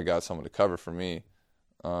 and I got someone to cover for me.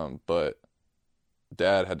 But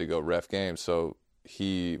Dad had to go ref games, so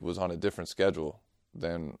he was on a different schedule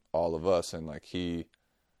than all of us, and like he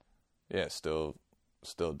still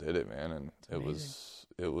did it, man. And it was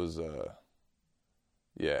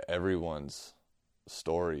everyone's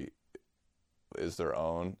story is their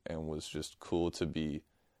own, and was just cool to be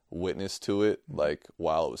witness to it, like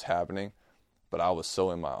while it was happening. But I was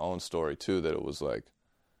so in my own story too that it was like,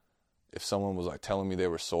 if someone was like telling me they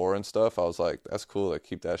were sore and stuff, I was like, that's cool, like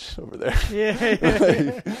keep that shit over there.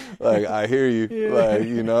 Yeah. like I hear you. Yeah. Like,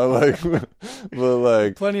 you know, like but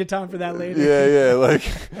like plenty of time for that later. Yeah, like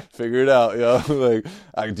figure it out, yo. Like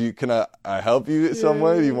can I help you some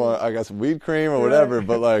way? Do you want, I got some weed cream or whatever,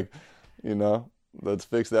 but like, you know, let's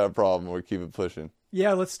fix that problem or keep it pushing.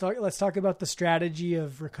 Yeah, let's talk about the strategy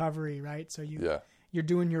of recovery, right? So you're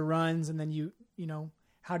doing your runs, and then you know,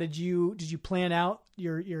 how did you plan out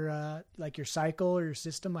your like your cycle or your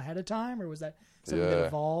system ahead of time, or was that something that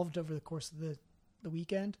evolved over the course of the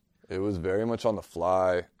weekend? It was very much on the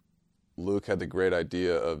fly. Luke had the great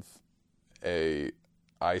idea of a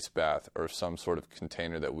ice bath or some sort of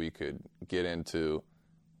container that we could get into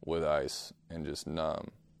with ice and just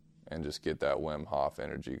numb and just get that Wim Hof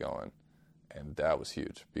energy going. And that was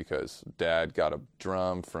huge because Dad got a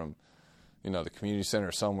drum from, you know, the community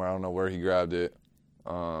center somewhere. I don't know where he grabbed it.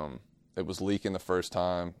 It was leaking the first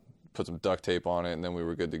time, put some duct tape on it, and then we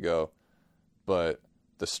were good to go. But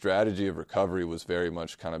the strategy of recovery was very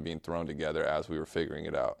much kind of being thrown together as we were figuring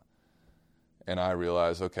it out. And I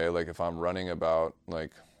realized, okay, like if I'm running about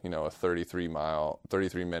like, you know, a 33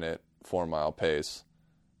 minute, 4 mile pace,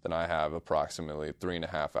 then I have approximately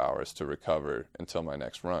 3.5 hours to recover until my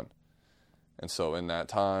next run. And so in that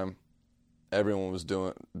time, everyone was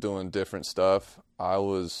doing different stuff. I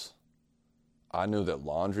knew that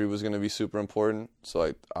laundry was going to be super important. So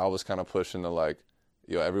like I was kind of pushing to like,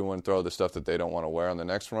 you know, everyone throw the stuff that they don't want to wear on the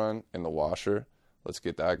next run in the washer. Let's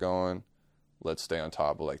get that going. Let's stay on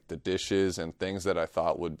top of like the dishes and things that I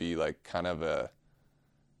thought would be like kind of a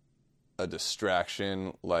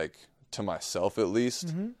distraction, like to myself at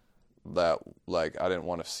least, that like I didn't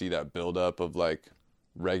want to see that buildup of like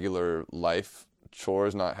regular life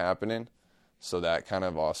chores not happening. So that kind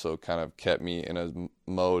of also kind of kept me in a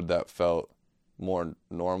mode that felt more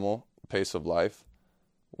normal pace of life,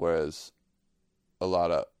 whereas a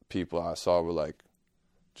lot of people I saw were like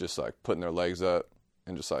just like putting their legs up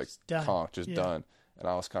and just like done. And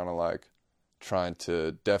I was kind of like trying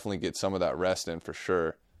to definitely get some of that rest in for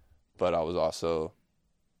sure, but I was also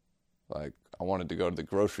like I wanted to go to the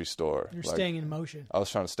grocery store. You're like, staying in motion. I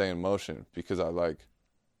was trying to stay in motion because I like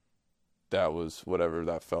that was whatever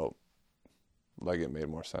that felt like it made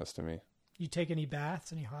more sense to me. You take any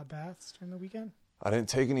baths, any hot baths during the weekend? I didn't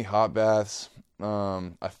take any hot baths.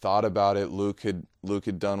 I thought about it. Luke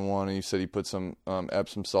had done one, and he said he put some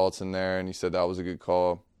Epsom salts in there, and he said that was a good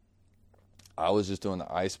call. I was just doing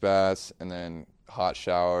the ice baths and then hot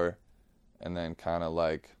shower, and then kind of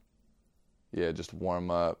like, just warm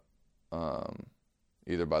up,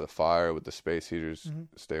 either by the fire with the space heaters,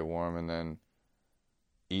 stay warm, and then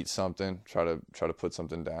eat something. Try to put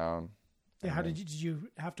something down. Yeah. How did you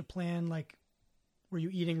have to plan, like, were you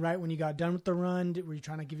eating right when you got done with the run? Were you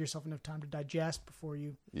trying to give yourself enough time to digest before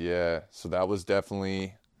you? Yeah. So that was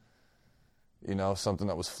definitely, you know, something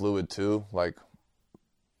that was fluid too. Like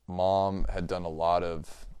Mom had done a lot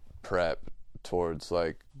of prep towards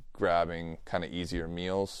like grabbing kind of easier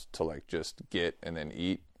meals to like just get and then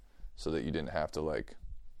eat so that you didn't have to like,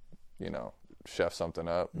 you know, chef something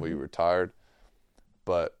up while you were tired.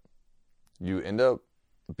 But you end up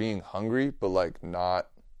being hungry, but like not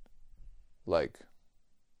like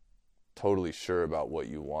totally sure about what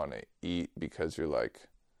you want to eat because you're like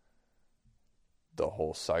the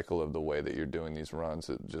whole cycle of the way that you're doing these runs.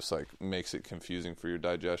 It just like makes it confusing for your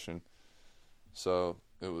digestion. So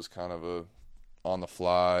it was kind of a on the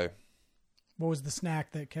fly. What was the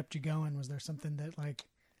snack that kept you going? Was there something that like?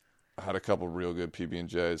 I had a couple real good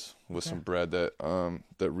PB&Js with some bread that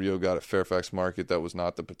Rio got at Fairfax Market. That was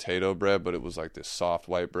not the potato bread, but it was like this soft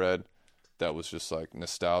white bread that was just like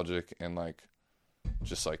nostalgic and like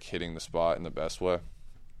just like hitting the spot in the best way.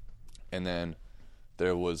 And then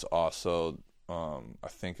there was also I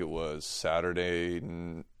think it was Saturday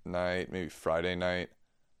night, maybe Friday night,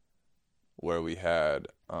 where we had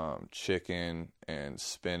chicken and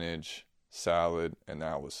spinach salad, and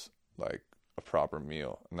that was like a proper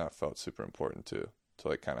meal, and that felt super important too, to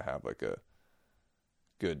like kind of have like a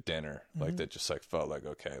good dinner, like that just like felt like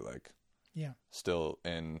okay, like still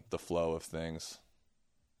in the flow of things.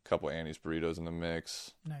 A couple Annie's burritos in the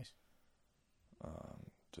mix. Nice.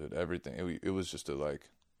 Dude, everything. It was just a like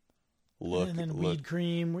look. And then weed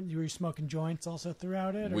cream. Were you smoking joints also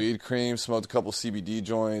throughout it? Or? Weed cream. Smoked a couple CBD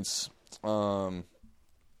joints.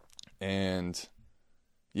 And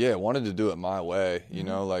yeah, wanted to do it my way. You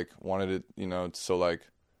know, like wanted it. You know, so like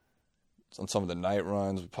on some of the night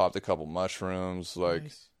runs, we popped a couple mushrooms.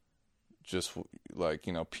 Like just like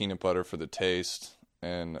peanut butter for the taste,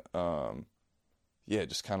 and yeah,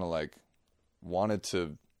 just kind of like wanted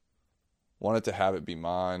to have it be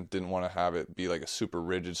mine. Didn't want to have it be like a super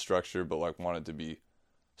rigid structure, but like wanted to be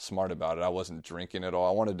smart about it. I wasn't drinking at all.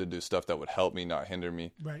 I wanted to do stuff that would help me, not hinder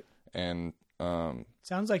me. Right. And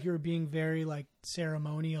sounds like you were being very like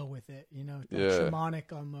ceremonial with it, like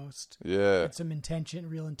shamanic almost. Yeah. Had some intention,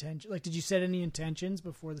 real intention. Like, did you set any intentions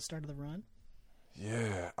before the start of the run?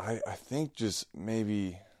 Yeah, I think just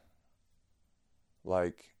maybe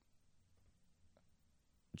like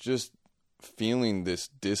just feeling this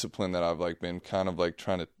discipline that I've like been kind of like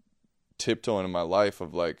trying to tiptoe into my life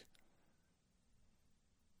of like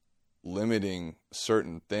limiting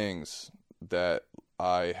certain things that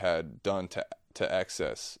I had done to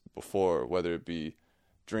excess before, whether it be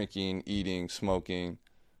drinking, eating, smoking,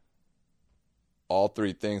 all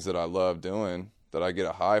three things that I love doing that I get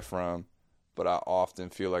a high from, but I often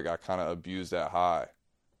feel like I kind of abuse that high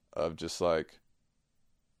of just like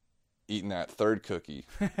eating that third cookie,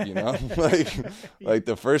 like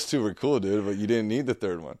the first two were cool, dude, but you didn't need the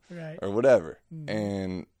third one, right? Or whatever.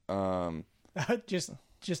 And just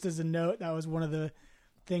as a note, that was one of the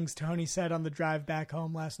things Tony said on the drive back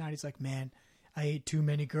home last night. He's like, man, I ate too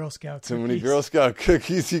many Girl Scout cookies. Too many Girl Scout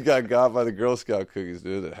cookies. He got by the Girl Scout cookies,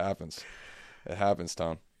 dude. It happens,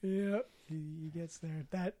 Tom. Yep, he gets there.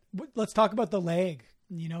 Let's talk about the leg.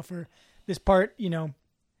 For this part,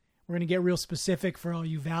 we're going to get real specific for all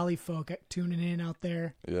you Valley folk tuning in out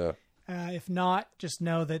there. Yeah. If not, just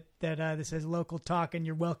know that this is local talk and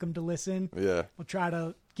you're welcome to listen. Yeah. We'll try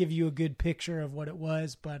to give you a good picture of what it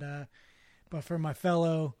was, but for my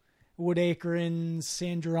fellow Woodacreans,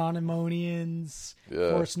 San Geronimonians,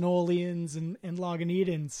 Forest Nolians, and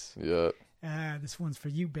Lagunetans. Yeah. This one's for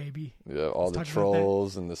you, baby. Yeah, all the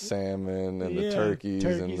trolls and the salmon and the turkeys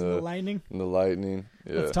and the lightning. And the lightning.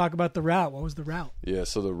 Yeah. Let's talk about the route. What was the route? Yeah,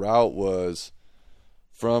 so the route was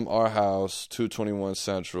from our house, 221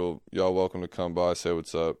 Central. Y'all welcome to come by, say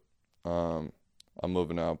what's up. I'm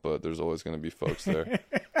moving out, but there's always going to be folks there.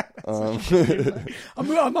 I'm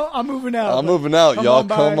moving out. I'm moving out. Y'all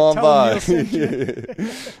come on by.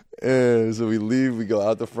 And so we leave. We go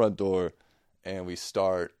out the front door, and we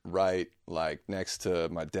start right like next to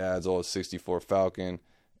my dad's old '64 Falcon,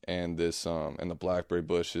 and this and the blackberry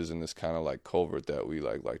bushes, and this kind of like culvert that we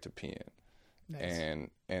like to pee in. Nice.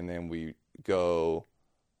 And then we go.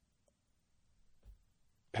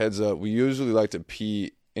 Heads up, we usually like to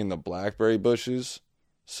pee in the blackberry bushes.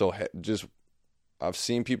 So I've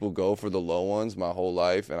seen people go for the low ones my whole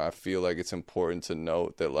life, and I feel like it's important to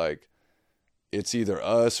note that like it's either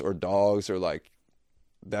us or dogs, or like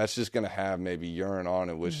that's just gonna have maybe urine on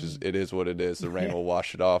it, which it is what it is. The rain will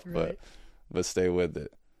wash it off, right. but stay with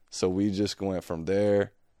it. So we just went from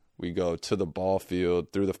there. We go to the ball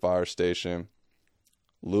field, through the fire station,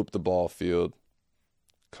 loop the ball field,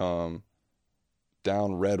 come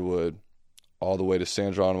down Redwood, all the way to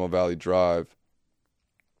San Geronimo Valley Drive,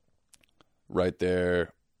 right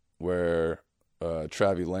there where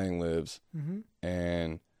Travie Lang lives.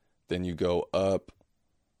 And then you go up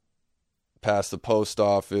past the post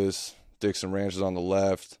office, Dixon Ranch is on the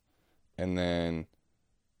left, and then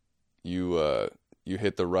you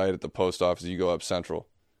hit the right at the post office, you go up Central,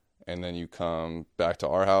 and then you come back to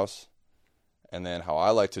our house. And then how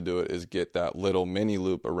I like to do it is get that little mini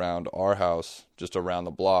loop around our house, just around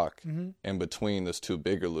the block, in between those two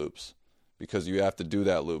bigger loops, because you have to do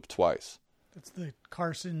that loop twice. That's the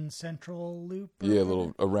Carson Central Loop. Yeah, a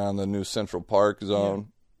little around the new Central Park zone.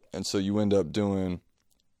 Yeah. And so you end up doing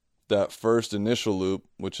that first initial loop,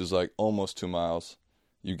 which is like almost 2 miles.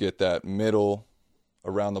 You get that middle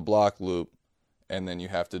around the block loop, and then you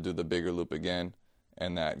have to do the bigger loop again,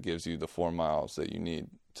 and that gives you the 4 miles that you need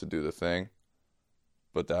to do the thing.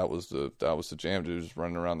 But that was the jam, dude. Just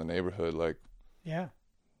running around the neighborhood like, yeah,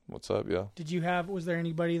 what's up, yo? Was there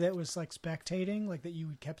anybody that was like spectating, like that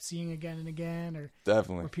you kept seeing again and again, or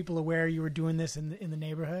definitely were people aware you were doing this in the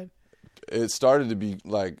neighborhood? It started to be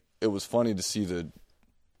like, it was funny to see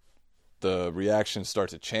the reaction start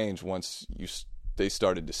to change once they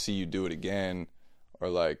started to see you do it again, or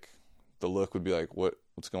like the look would be like,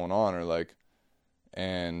 what's going on, or like,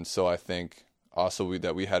 and so I think also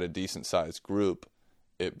that we had a decent sized group,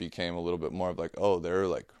 it became a little bit more of like, oh,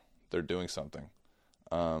 they're doing something.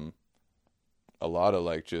 A lot of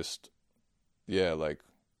like just, yeah, like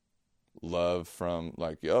love from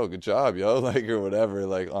like, yo, good job, yo, like, or whatever,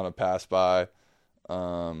 like on a pass by.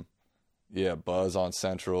 Yeah, buzz on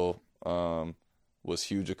Central was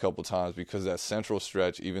huge a couple times, because that Central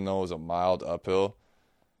stretch, even though it was a mild uphill,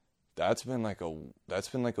 that's been like a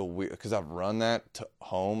weird, because I've run that to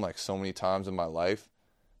home like so many times in my life.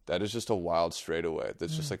 That is just a wild straightaway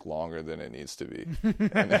that's just like longer than it needs to be.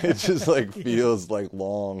 And it just like feels like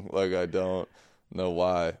long, like I don't know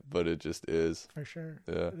why, but it just is. For sure.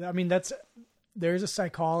 Yeah. I mean, there's a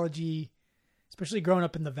psychology, especially growing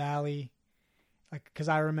up in the valley, like, because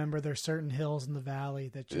I remember there's certain hills in the valley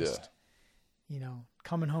that just,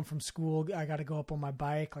 coming home from school, I got to go up on my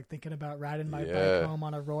bike, like thinking about riding my bike home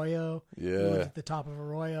on Arroyo. Yeah. At the top of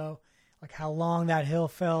Arroyo. Like how long that hill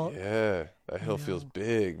felt. Yeah, that hill feels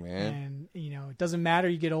big, man. And, it doesn't matter.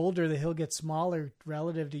 You get older, the hill gets smaller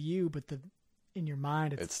relative to you, but in your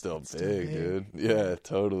mind, it's still big, dude. Yeah,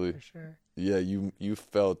 totally. For sure. Yeah, you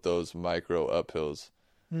felt those micro uphills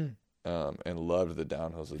and loved the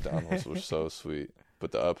downhills. The downhills were so sweet.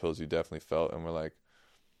 But the uphills you definitely felt, and we're like,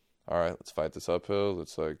 all right, let's fight this uphill.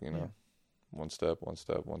 It's like, one step.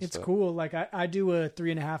 It's cool. Like I do a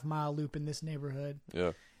 3.5 mile loop in this neighborhood.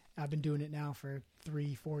 Yeah. I've been doing it now for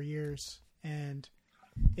 3-4 years, and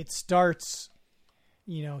it starts,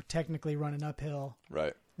 technically running uphill.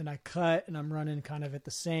 Right. Then I cut, and I'm running kind of at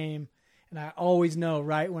the same, and I always know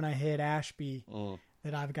right when I hit Ashby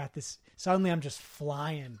that I've got this. Suddenly, I'm just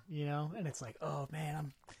flying, and it's like, oh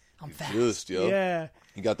man, I'm fast. Juiced, yo. Yeah.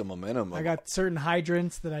 You got the momentum. I got certain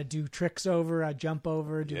hydrants that I do tricks over. I jump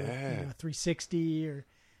over, do a 360, or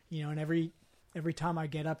and every time I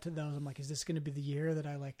get up to those, I'm like, is this going to be the year that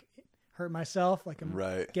I like hurt myself? Like I'm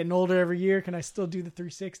getting older every year. Can I still do the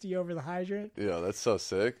 360 over the hydrant? Yeah, that's so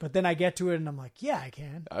sick. But then I get to it and I'm like, yeah, I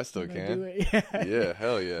can. I still can. Do it. Yeah,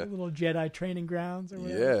 hell yeah. Little Jedi training grounds or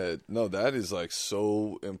whatever. Yeah, no, that is like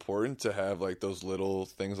so important to have like those little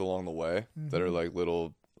things along the way that are like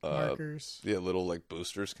little markers. Yeah, little like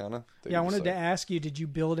boosters kind of. Yeah, I wanted to ask you, did you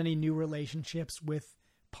build any new relationships with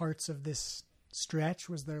parts of this stretch?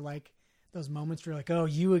 Was there like those moments where you're like, oh,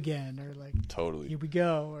 you again, or like, totally, here we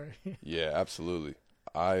go, or yeah, absolutely.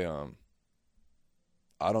 I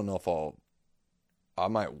don't know if I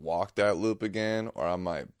might walk that loop again, or I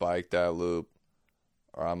might bike that loop,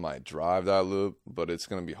 or I might drive that loop, but it's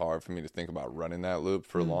going to be hard for me to think about running that loop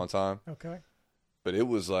for a long time. Okay. But it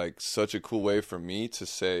was like such a cool way for me to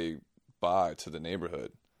say bye to the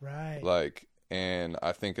neighborhood. Right. Like, and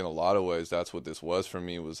I think in a lot of ways, that's what this was for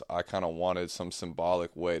me, was I kind of wanted some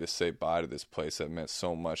symbolic way to say bye to this place that meant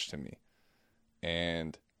so much to me.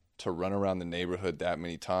 And to run around the neighborhood that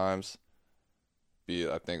many times,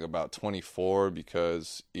 I think about 24,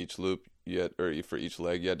 because each loop for each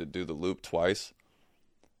leg, you had to do the loop twice.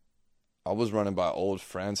 I was running by old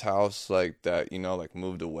friend's house like that, like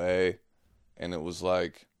moved away. And it was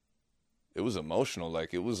like, it was emotional.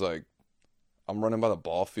 Like, it was like, I'm running by the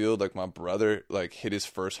ball field, like my brother like hit his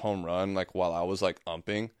first home run like while I was like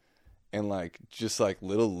umping, and like just like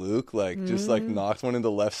little Luke like just like knocked one into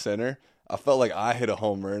left center. I felt like I hit a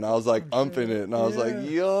homer, and I was like umping it, and I was like,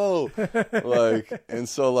 yo, like, and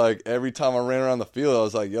so like every time I ran around the field, I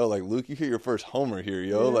was like, yo, like Luke, you hit your first homer here,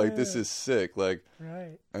 yo, like this is sick, like,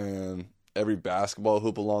 right. And every basketball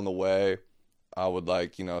hoop along the way, I would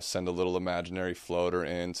like send a little imaginary floater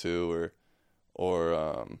into,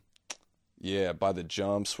 or yeah, by the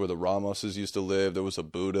jumps where the Ramoses used to live, there was a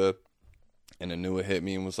Buddha, and Anua hit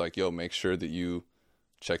me and was like, yo, make sure that you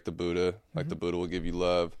check the Buddha. Like, the Buddha will give you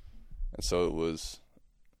love. And so it was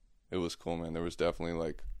cool, man. There was definitely,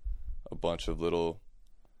 like, a bunch of little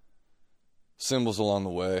symbols along the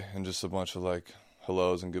way, and just a bunch of, like,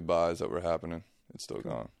 hellos and goodbyes that were happening. It's still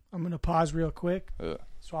gone. I'm going to pause real quick. Yeah.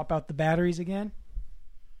 Swap out the batteries again.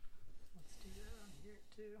 Let's do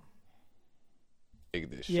dig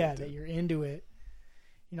this shit. Yeah, that you're into it.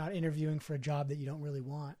 You're not interviewing for a job that you don't really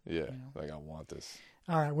want. Yeah, like I want this.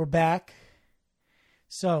 All right, we're back.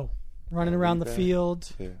 So, running around the field.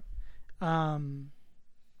 Yeah.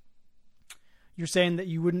 You're saying that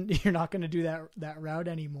you're not going to do that route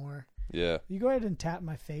anymore. Yeah. You go ahead and tap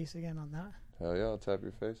my face again on that. Hell yeah, I'll tap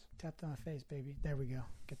your face. Tap my face, baby. There we go.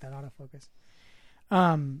 Get that autofocus.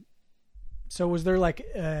 So was there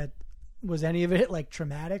was any of it like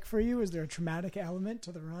traumatic for you? Is there a traumatic element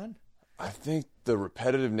to the run? I think the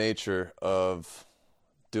repetitive nature of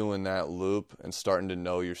doing that loop and starting to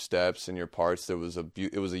know your steps and your parts, it was a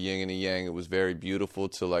yin and a yang. It was very beautiful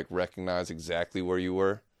to like recognize exactly where you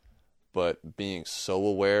were, but being so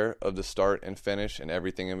aware of the start and finish and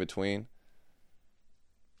everything in between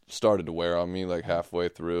started to wear on me like halfway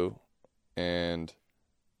through. And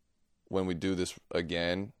when we do this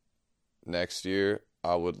again next year,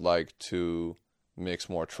 I would like to mix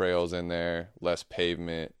more trails in there, less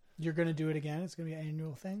pavement. You're going to do it again? It's going to be an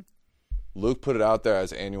annual thing? Luke put it out there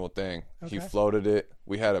as an annual thing. Okay. He floated it.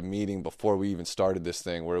 We had a meeting before we even started this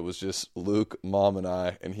thing where it was just Luke, Mom, and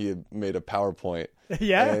I, and he had made a PowerPoint.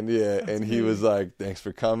 Yeah? And he was like, thanks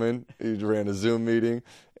for coming. He ran a Zoom meeting,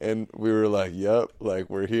 and we were like, yep, like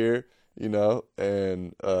we're here,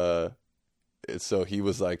 and so he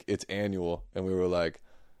was like, it's annual, and we were like,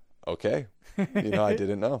 okay, I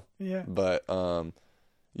didn't know. Yeah. But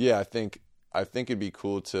yeah, I think it'd be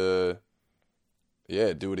cool to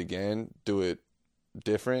do it again, do it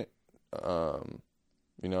different,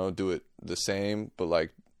 do it the same, but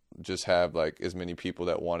like just have like as many people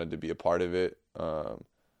that wanted to be a part of it,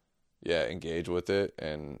 engage with it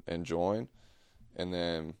and join. And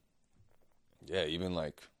then even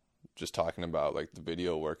like just talking about like the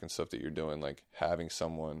video work and stuff that you're doing, like having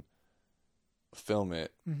someone film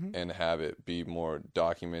it and have it be more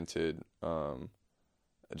documented,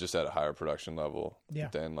 just at a higher production level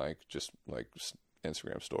than like just like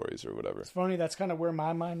Instagram stories or whatever. It's funny. That's kind of where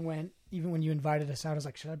my mind went. Even when you invited us out, I was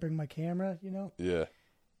like, should I bring my camera? Yeah.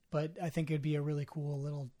 But I think it'd be a really cool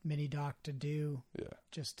little mini doc to do. Yeah.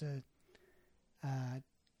 Just to,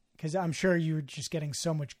 because I'm sure you're just getting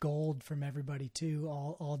so much gold from everybody too,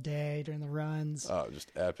 all day during the runs. Oh,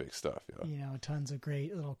 just epic stuff. Yeah. Tons of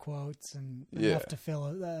great little quotes and enough to fill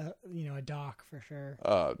a doc for sure.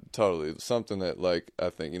 Totally. Something that like,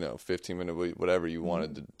 I think, 15-minute, whatever you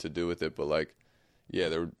wanted to do with it. But like, yeah,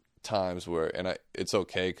 there were times where, and it's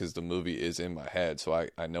okay because the movie is in my head, so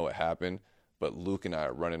I know it happened. But Luke and I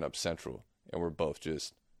are running up Central, and we're both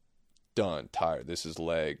just done, tired. This is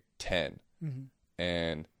leg 10,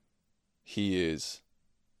 and he is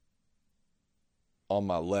on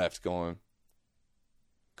my left going,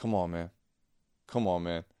 come on,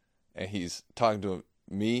 man. And he's talking to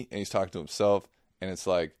me, and he's talking to himself, and it's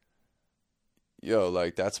like, yo,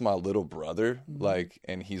 like, that's my little brother. Like,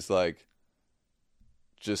 and he's like,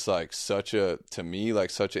 just like to me,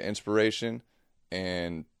 like such an inspiration,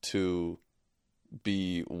 and to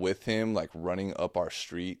be with him, like running up our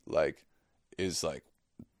street, like is like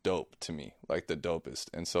dope to me, like the dopest.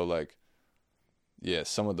 And so like, yeah,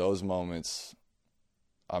 some of those moments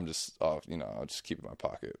I'm just I'll just keep in my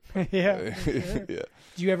pocket. Yeah. Sure. Yeah.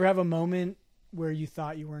 Do you ever have a moment where you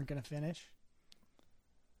thought you weren't going to finish?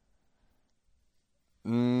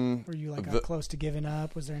 Were you like got close to giving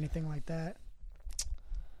up? Was there anything like that?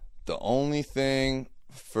 The only thing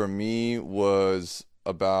for me was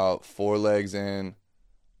about 4 legs in,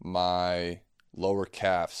 my lower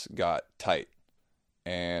calves got tight,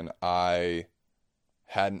 and I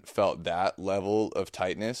hadn't felt that level of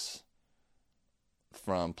tightness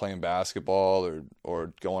from playing basketball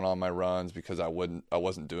or going on my runs because I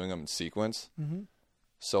wasn't doing them in sequence.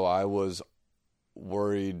 So I was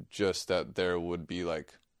worried just that there would be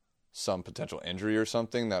like some potential injury or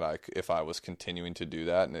something that if I was continuing to do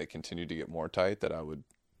that and it continued to get more tight, that would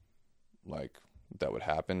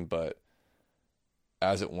happen. But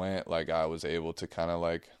as it went, like I was able to kind of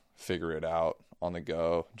like figure it out on the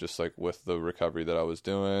go, just like with the recovery that I was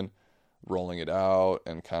doing, rolling it out,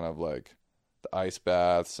 and kind of like the ice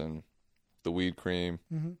baths and the weed cream,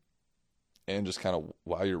 and just kind of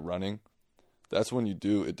while you're running, that's when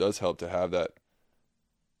it does help to have that,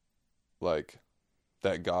 like,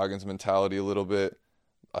 that Goggins mentality a little bit.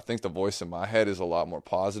 I think the voice in my head is a lot more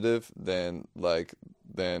positive than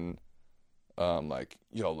even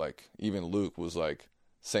Luke was like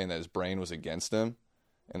saying that his brain was against him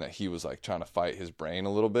and that he was like trying to fight his brain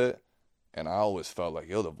a little bit. And I always felt like,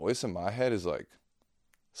 the voice in my head is like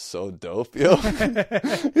so dope,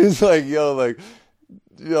 It's like,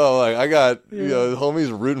 yo, like I got, you know, the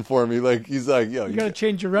homie's rooting for me. Like he's like, yo, you gotta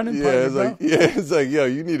change your running partner, partner, like, it's like, yo,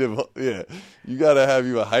 you need you gotta have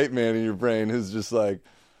you a hype man in your brain who's just like,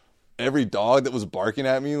 every dog that was barking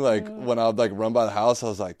at me, like when I would like run by the house, I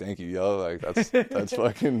was like, thank you, yo, like that's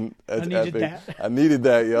fucking, that's epic. I needed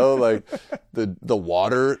that, yo. Like the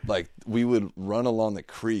water, like we would run along the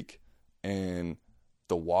creek, and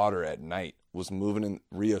the water at night was moving in.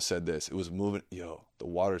 Rio said this. It was moving. Yo, the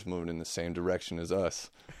water's moving in the same direction as us.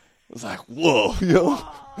 It was like, whoa, yo,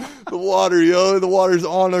 the water's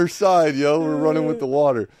on our side, yo. We're running with the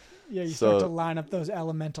water. Yeah, you start to line up those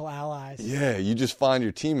elemental allies. Yeah, you just find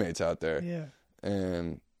your teammates out there. Yeah.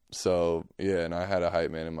 And so, yeah, and I had a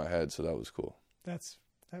hype man in my head, so that was cool.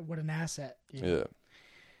 What an asset. Yeah.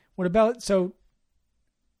 What about, so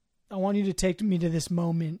I want you to take me to this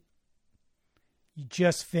moment. You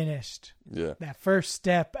just finished. Yeah. That first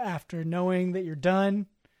step after knowing that you're done.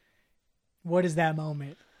 What is that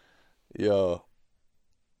moment? Yo,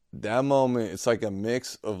 that moment, it's like a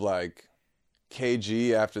mix of like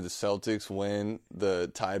KG after the Celtics win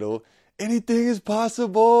the title. Anything is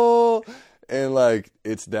possible. And like,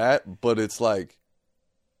 it's that, but it's like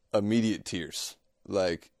immediate tears.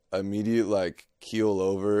 Like immediate, like keel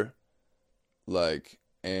over, like,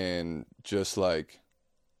 and just like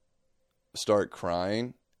start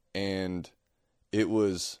crying. And it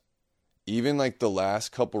was even like the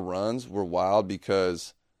last couple runs were wild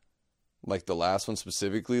because like the last one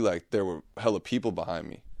specifically, like there were hella people behind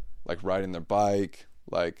me, like riding their bike,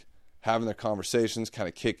 like having their conversations, kind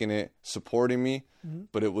of kicking it, supporting me. Mm-hmm.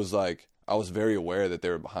 But it was like, I was very aware that they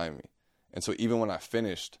were behind me. And so even when I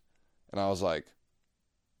finished and I was like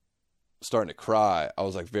starting to cry, I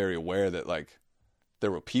was like very aware that like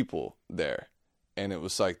there were people there. And it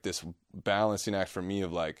was like this balancing act for me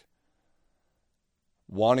of like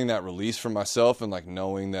wanting that release from myself and like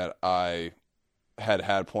knowing that I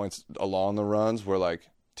had points along the runs where like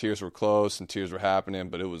tears were close and tears were happening,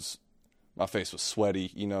 but it was, my face was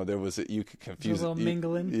sweaty. You know, there was, you could confuse a little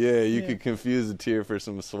mingling. You could confuse a tear for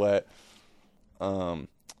some sweat. But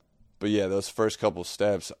yeah, those first couple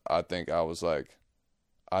steps, I think I was like,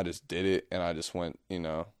 I just did it and I just went, you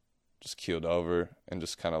know, just keeled over and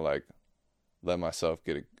just kind of like let myself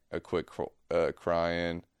get a quick cry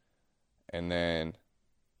in. And then,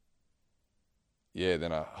 yeah,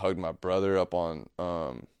 then I hugged my brother up on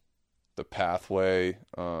the pathway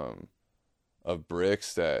of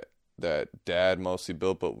bricks that Dad mostly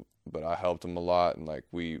built, but I helped him a lot, and like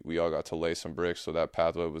we all got to lay some bricks, so that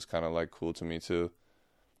pathway was kind of like cool to me too.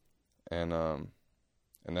 And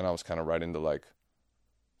then I was kind of right into like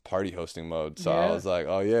party hosting mode. So I was like,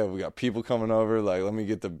 oh yeah, we got people coming over, like let me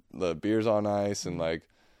get the beers on ice and like,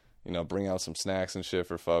 you know, bring out some snacks and shit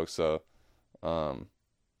for folks. So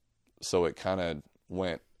so it kind of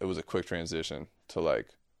it was a quick transition to like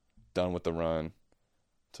done with the run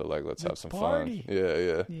to like, let's have some party. Fun.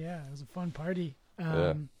 Yeah. Yeah, it was a fun party.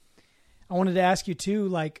 I wanted to ask you too,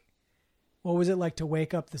 like, what was it like to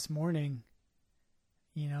wake up this morning?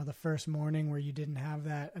 You know, the first morning where you didn't have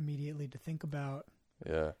that immediately to think about.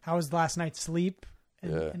 Yeah. How was last night's sleep?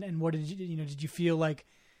 And what did you feel like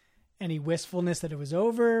any wistfulness that it was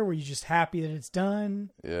over? Were you just happy that it's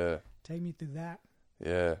done? Yeah. Take me through that.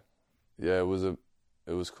 Yeah. Yeah, it was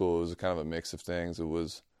cool. It was kind of a mix of things. It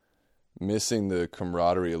was missing the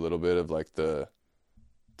camaraderie a little bit of like the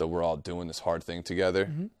we're all doing this hard thing together.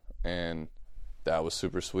 Mm-hmm. And that was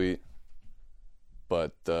super sweet.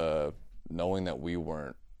 But knowing that we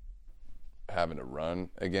weren't having to run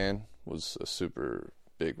again was a super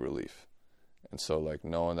big relief. And so like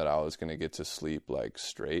knowing that I was going to get to sleep like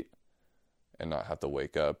straight and not have to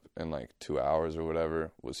wake up in like 2 hours or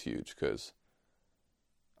whatever was huge, because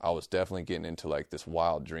I was definitely getting into like this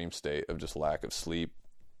wild dream state of just lack of sleep.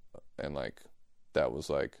 And like, that was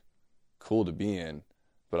like cool to be in,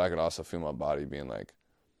 but I could also feel my body being like,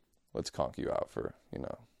 let's conk you out for,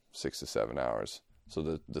 6 to 7 hours.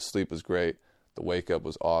 So the sleep was great. The wake up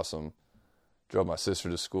was awesome. Drove my sister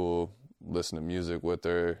to school, listened to music with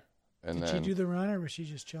her. And did she do the run, or was she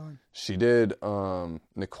just chilling? She did.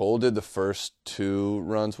 Nicole did the first 2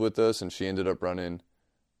 runs with us, and she ended up running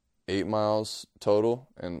 8 miles total,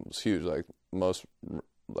 and it was huge, like most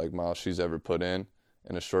like miles she's ever put in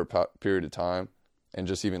a short period of time. And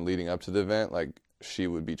just even leading up to the event, like she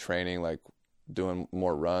would be training, like doing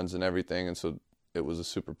more runs and everything, and so it was a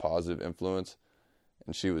super positive influence.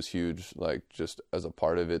 And she was huge, like just as a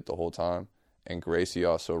part of it the whole time. And Gracie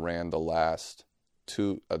also ran the last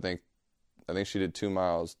 2. I think she did 2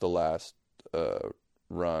 miles the last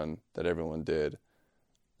run that everyone did.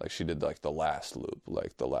 Like she did like the last loop,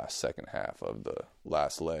 like the last second half of the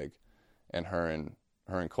last leg, and her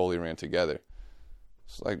and Coley ran together.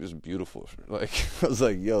 It's like just beautiful. Like I was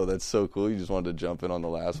like, yo, that's so cool. You just wanted to jump in on the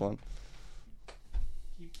last one.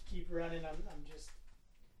 Keep running. I'm just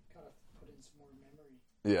gotta put in some more memory.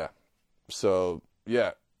 Yeah. So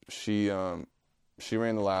yeah, she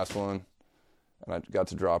ran the last one, and I got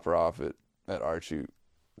to drop her off at Archie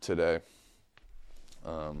today.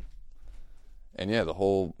 And yeah, the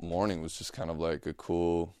whole morning was just kind of like a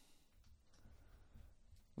cool,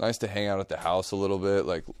 nice to hang out at the house a little bit.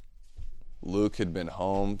 Like Luke had been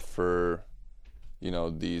home for,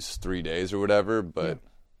 these 3 days or whatever, but it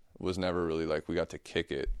was never really like we got to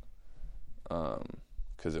kick it.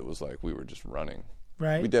 'Cause it was like we were just running.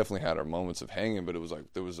 Right. We definitely had our moments of hanging, but it was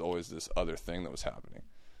like there was always this other thing that was happening.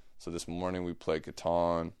 So this morning we played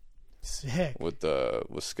Catan. Sick. With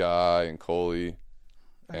Sky and Coley.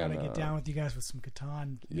 I gotta get down with you guys with some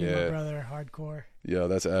Catan. Me yeah. and my brother, hardcore. Yeah,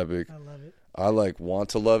 that's epic. I love it. I want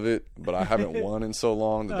to love it, but I haven't won in so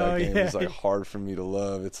long that game is like hard for me to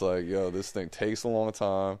love. It's like, this thing takes a long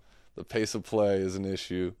time. The pace of play is an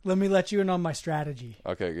issue. Let me let you in on my strategy.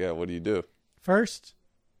 Okay, yeah. What do you do? First,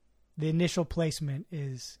 the initial placement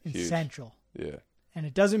is essential. Yeah. And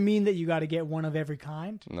it doesn't mean that you got to get one of every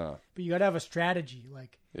kind. No. But you got to have a strategy.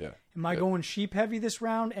 Like, am I going sheep heavy this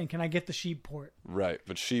round, and can I get the sheep port? Right,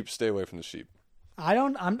 but sheep, stay away from the sheep.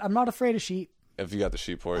 I'm not afraid of sheep. If you got the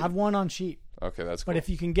sheep port, I've won on sheep. Okay, that's cool. But if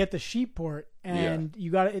you can get the sheep port, and you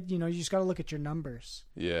got to, you just got to look at your numbers.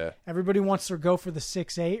 Yeah. Everybody wants to go for the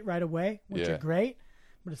 6-8 right away, which are great,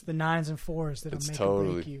 but it's the 9s and 4s that'll make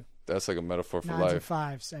or break you. That's like a metaphor for 9s life. And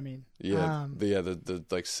 5s, I mean. Yeah, the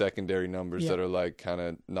like secondary numbers that are like kind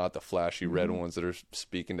of not the flashy red ones that are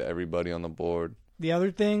speaking to everybody on the board. The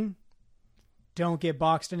other thing, don't get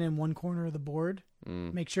boxed in one corner of the board.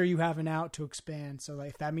 Make sure you have an out to expand. So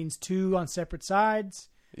like, if that means 2 on separate sides.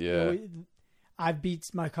 Yeah. I've beat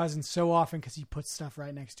my cousin so often because he puts stuff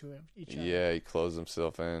right next to each other. Yeah, he closed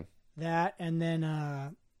himself in. That, and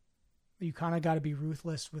then you kind of got to be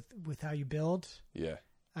ruthless with how you build. Yeah.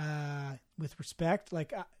 With respect,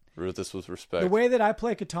 like ruthless with respect. The way that I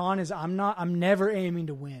play Catan is I'm never aiming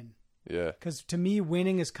to win. Yeah. Because to me,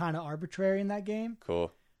 winning is kind of arbitrary in that game.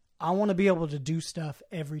 Cool. I want to be able to do stuff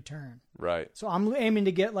every turn. Right. So I'm aiming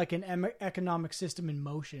to get like an economic system in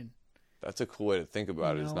motion. That's a cool way to think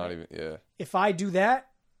about it. It's not even, If I do that,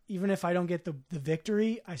 even if I don't get the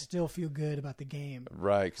victory, I still feel good about the game.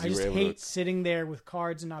 Right. I just hate sitting there with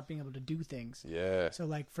cards and not being able to do things. Yeah. So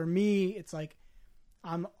like for me, it's like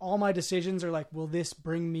all my decisions are like, will this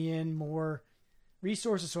bring me in more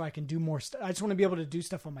resources so I can do more stuff? I just want to be able to do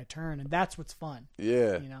stuff on my turn, and that's what's fun.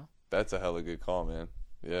 Yeah. That's a hella good call, man.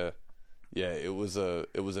 Yeah. Yeah, it was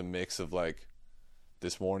a mix of like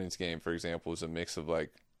this morning's game, for example, was a mix of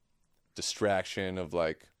like distraction of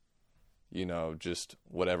like, just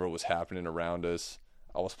whatever was happening around us.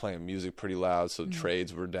 I was playing music pretty loud, so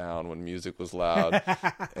trades were down when music was loud.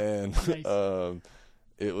 And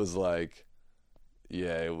it was like,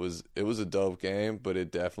 it was a dope game, but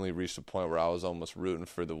it definitely reached a point where I was almost rooting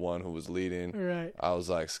for the one who was leading. Right. I was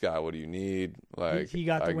like, Sky, what do you need? Like, he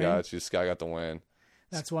got the win. I got you. Sky got the win.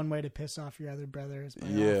 That's one way to piss off your other brother is by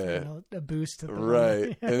offering a boost to the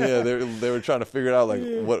right. And they were trying to figure it out like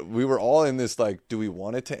what we were all in this like, do we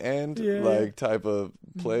want it to end like type of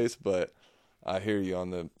place? But I hear you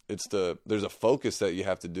on there's a focus that you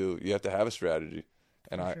have to do. You have to have a strategy.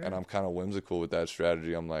 And I'm kind of whimsical with that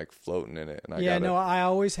strategy. I'm like floating in it. And I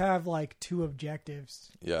always have like 2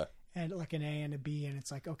 objectives. Yeah. And like an A and a B, and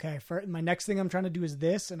it's like, okay, my next thing I'm trying to do is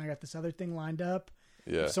this, and I got this other thing lined up.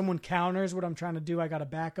 Yeah. If someone counters what I'm trying to do, I got a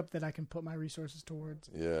backup that I can put my resources towards.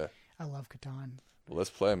 Yeah. I love Catan. Well, let's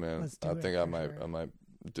play, man. I think I might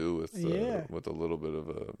do with a little bit of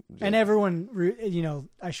a. And everyone,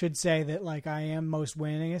 I should say that like I am most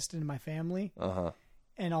winningest in my family.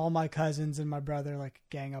 And all my cousins and my brother like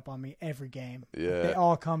gang up on me every game. Yeah. They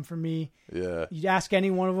all come for me. Yeah. You ask any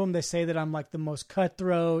one of them, they say that I'm like the most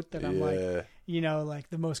cutthroat, that I'm like, like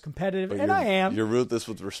the most competitive. But and I am. You're ruthless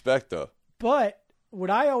with respect, though. But what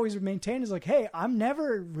I always maintain is like, hey, I'm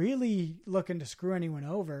never really looking to screw anyone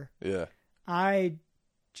over. Yeah. I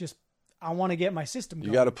want to get my system going.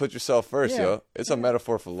 You got to put yourself first, yo. It's a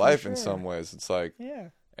metaphor for life in some ways. It's like,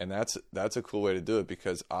 and that's a cool way to do it,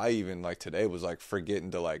 because I even like today was like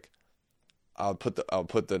forgetting to like, I'll put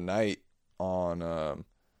the knight on,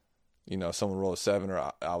 someone roll a 7,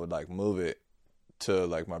 or I would like move it to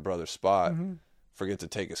like my brother's spot, forget to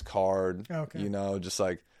take his card, just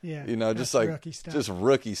like, just like rookie stuff. Just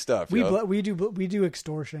rookie stuff. We do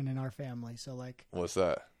extortion in our family. So like, what's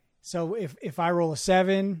that? So if I roll a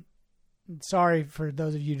 7, sorry for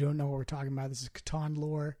those of you who don't know what we're talking about. This is Catan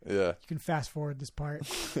lore. Yeah, you can fast forward this part.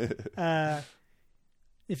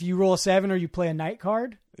 if you roll a 7 or you play a night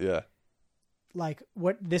card. Yeah. Like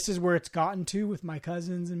this is where it's gotten to with my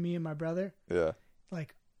cousins and me and my brother. Yeah.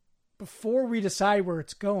 Like before we decide where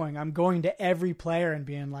it's going, I'm going to every player and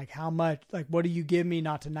being like, how much, like, what do you give me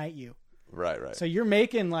not to knight you? Right. So you're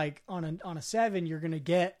making like on a 7, you're going to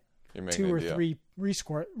get 2 or 3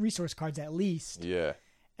 resource cards at least. Yeah.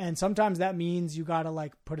 And sometimes that means you got to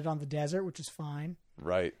like put it on the desert, which is fine.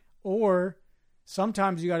 Right. Or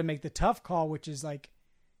sometimes you got to make the tough call, which is like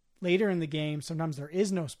later in the game, sometimes there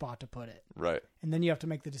is no spot to put it. Right. And then you have to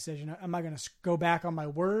make the decision. Am I going to go back on my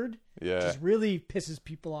word? Yeah. Which just really pisses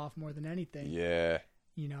people off more than anything. Yeah.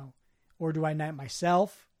 You know, or do I knight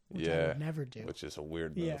myself? Which I would never do. Which is a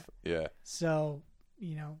weird move. Yeah. So,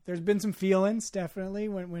 you know, there's been some feelings definitely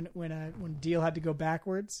when deal had to go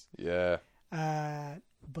backwards. Yeah.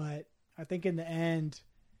 But I think in the end,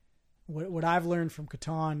 what I've learned from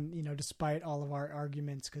Catan, you know, despite all of our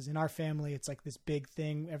arguments, because in our family it's like this big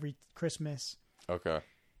thing every Christmas. Okay.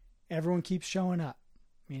 Everyone keeps showing up.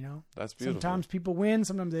 You know, that's beautiful. Sometimes people win,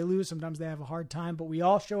 sometimes they lose, sometimes they have a hard time, but we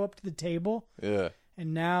all show up to the table. Yeah.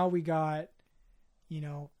 And now we got, you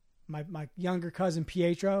know, my younger cousin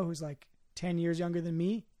Pietro, who's like 10 years younger than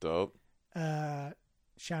me. Dope.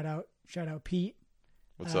 Shout out Pete.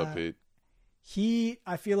 What's up, Pete?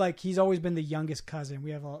 I feel like he's always been the youngest cousin.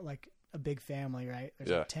 We have a big family, right?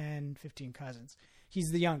 There's like 10, 15 cousins.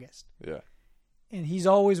 He's the youngest. Yeah. And he's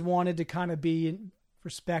always wanted to kind of be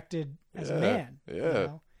respected as a man. Yeah. You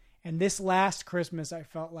know? And this last Christmas, I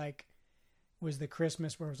felt like was the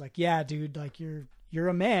Christmas where it was like, yeah, dude, like you're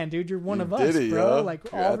a man, dude. You're one of us, bro. Yo. Like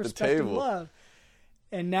you're all respect and love.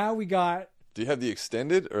 And now we got. Do you have the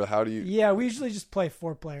extended or how do you? Yeah, we usually just play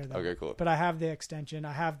 4-player though. Okay, cool. But I have the extension.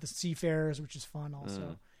 I have the Seafarers, which is fun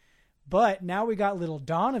also. But now we got little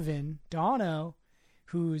Dono,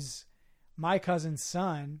 who's my cousin's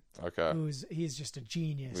son. Okay. He's just a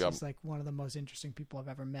genius. He's like one of the most interesting people I've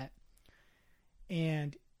ever met.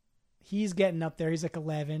 And he's getting up there. He's like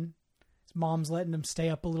 11. His mom's letting him stay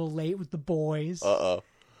up a little late with the boys. Uh-oh.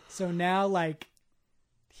 So now like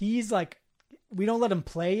he's like, we don't let him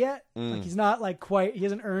play yet. Like he's not like quite. He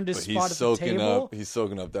hasn't earned his spot at the table. He's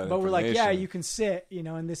soaking up that. But we're like, yeah, you can sit. You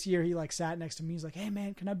know. And this year he like sat next to me. He's like, hey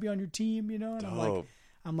man, can I be on your team? You know. And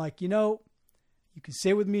I'm like, you know, you can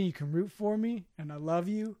sit with me. You can root for me, and I love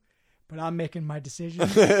you. But I'm making my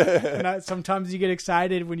decisions. And sometimes you get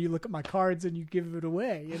excited when you look at my cards and you give it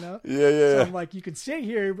away. You know. Yeah. So I'm like, you can sit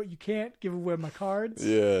here, but you can't give away my cards.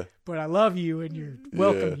 Yeah. But I love you, and you're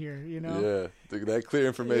welcome here. You know. Yeah. That clear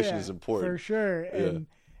information is important for sure.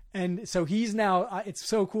 And so he's now. It's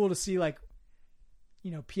so cool to see, like,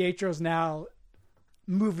 you know, Pietro's now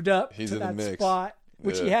moved up to that spot,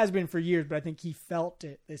 which he has been for years, but I think he felt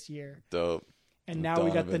it this year. Dope. And now we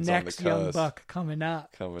got the next young buck coming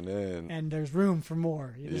in, and there's room for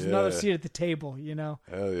more. There's another seat at the table, you know.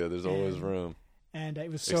 Hell yeah, there's always room. And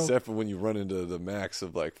it was except for when you run into the max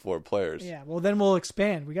of like 4 players. Yeah, well then we'll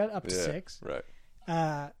expand. We got up to 6. Right.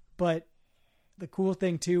 But the cool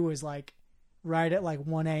thing too was like right at like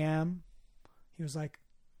 1 a.m. he was like,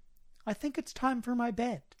 I think it's time for my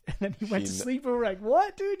bed. And then he went to sleep and we're like,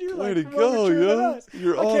 what, dude? You're way like, to go, yo.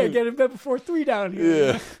 I can't get in bed before 3 down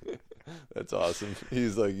here. Yeah. That's awesome.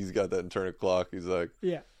 He's like, he's got that internal clock. He's like,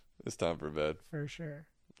 yeah, it's time for bed. For sure.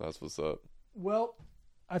 That's what's up. Well,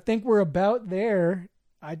 I think we're about there.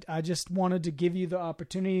 I just wanted to give you the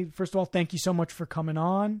opportunity. First of all, thank you so much for coming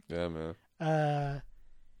on. Yeah, man.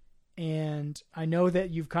 And I know that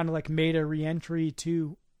you've kind of like made a re-entry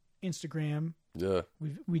to Instagram. Yeah.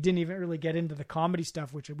 We didn't even really get into the comedy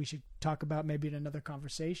stuff, which we should talk about maybe in another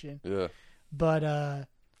conversation. Yeah. But,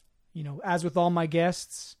 you know, as with all my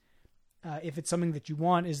guests, if it's something that you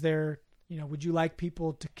want, is there, you know, would you like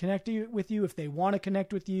people to connect with you if they want to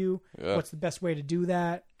connect with you? Yeah. What's the best way to do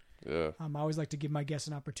that? Yeah. I always like to give my guests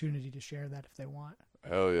an opportunity to share that if they want.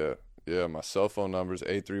 Hell yeah. Yeah, my cell phone number is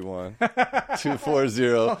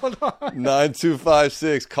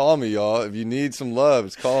 831-240-9256. Call me, y'all. If you need some love,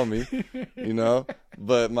 just call me, you know.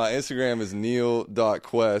 But my Instagram is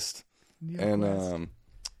neal.quest.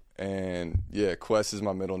 And yeah, Quest is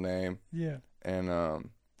my middle name. Yeah. And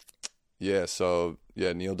yeah, so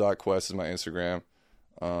yeah, neal.quest is my Instagram.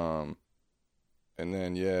 And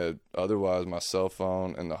then yeah, otherwise my cell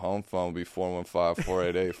phone and the home phone will be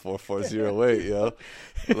 415-488-4408, yo.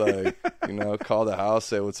 Like, you know, call the house,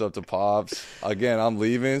 say what's up to Pops. Again, I'm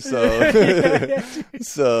leaving, so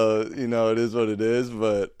so, you know, it is what it is,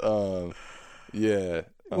 but yeah.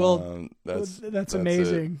 Well, that's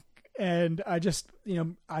amazing. It. And I just, you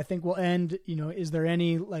know, I think we'll end, you know, is there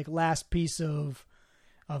any like last piece of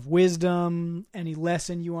wisdom, any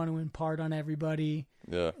lesson you want to impart on everybody.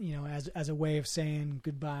 Yeah. You know, as a way of saying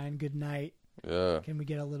goodbye and good night. Yeah. Can we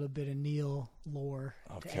get a little bit of Neal lore?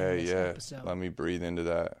 Okay, yeah. Episode? Let me breathe into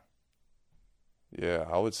that. Yeah,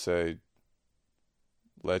 I would say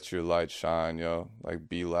let your light shine, yo. Like,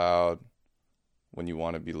 be loud when you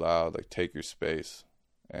want to be loud. Like, take your space.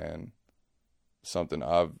 And something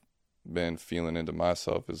I've been feeling into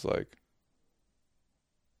myself is like,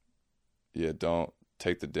 yeah, don't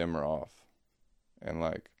take the dimmer off. And,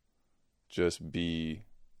 like, just be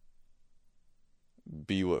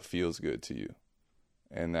what feels good to you.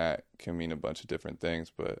 And that can mean a bunch of different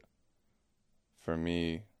things, but for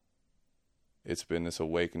me, it's been this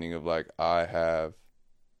awakening of like, I have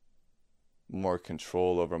more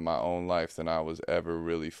control over my own life than I was ever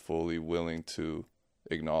really fully willing to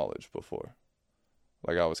acknowledge before.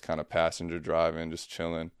 Like, I was kind of passenger driving, just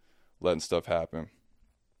chilling, letting stuff happen.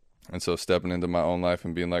 And so stepping into my own life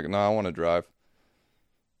and being like, no, I want to drive.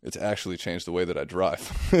 It's actually changed the way that I drive.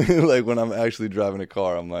 Like, when I'm actually driving a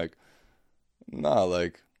car, I'm like, nah,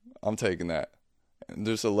 like, I'm taking that. And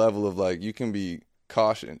there's a level of, like, you can be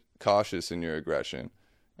cautious in your aggression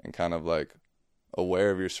and kind of, like, aware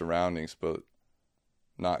of your surroundings, but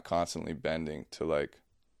not constantly bending to, like,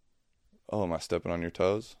 oh, am I stepping on your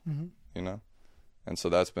toes? Mm-hmm. You know? And so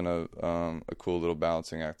that's been a cool little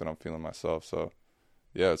balancing act that I'm feeling myself. So,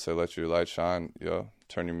 yeah, I'd say let your light shine, yo,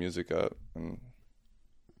 turn your music up, and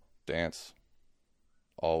dance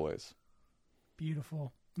always.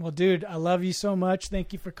 Beautiful. Well, dude, I love you so much.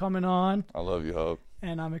 Thank you for coming on. I love you, Hope.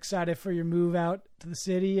 And I'm excited for your move out to the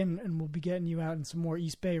city, and we'll be getting you out in some more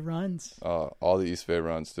East Bay runs. All the East Bay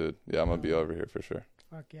runs, dude. Yeah, I'm going to be over here for sure.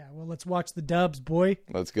 Fuck yeah. Well, let's watch the dubs, boy.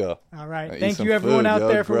 Let's go. All right. Thank you, everyone out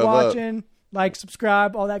there for watching. Up. Like,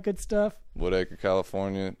 subscribe, all that good stuff. Woodacre,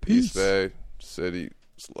 California. Peace. East Bay City.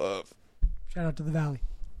 It's love. Shout out to the Valley.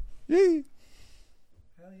 Yay.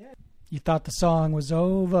 Hell yeah. You thought the song was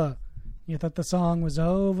over. You thought the song was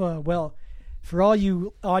over. Well, for all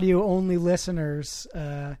you audio-only listeners,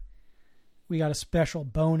 we got a special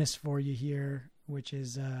bonus for you here, which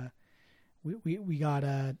is we got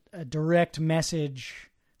a direct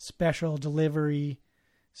message special delivery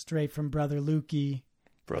straight from Brother Lukey.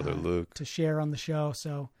 Brother Luke. To share on the show.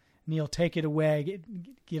 So, Neal, take it away.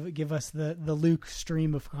 Give us the Luke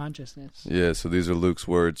stream of consciousness. Yeah, so these are Luke's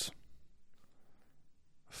words.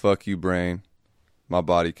 Fuck you, brain. My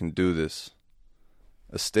body can do this.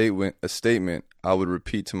 A statement I would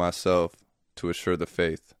repeat to myself to assure the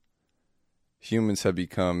faith. Humans have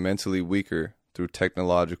become mentally weaker through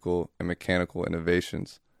technological and mechanical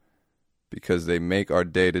innovations because they make our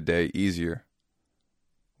day-to-day easier.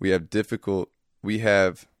 We have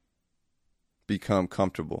become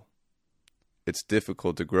comfortable. It's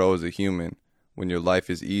difficult to grow as a human when your life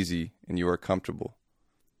is easy and you are comfortable.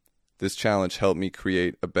 This challenge helped me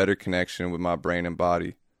create a better connection with my brain and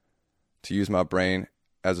body, to use my brain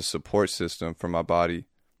as a support system for my body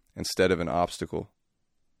instead of an obstacle.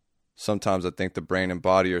 Sometimes I think the brain and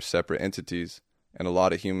body are separate entities, and a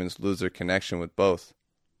lot of humans lose their connection with both.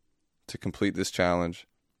 To complete this challenge,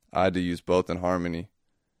 I had to use both in harmony,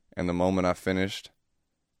 and the moment I finished,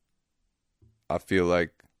 I feel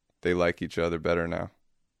like they like each other better now.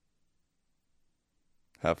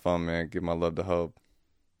 Have fun, man. Give my love to Hope.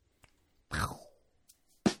 Wow.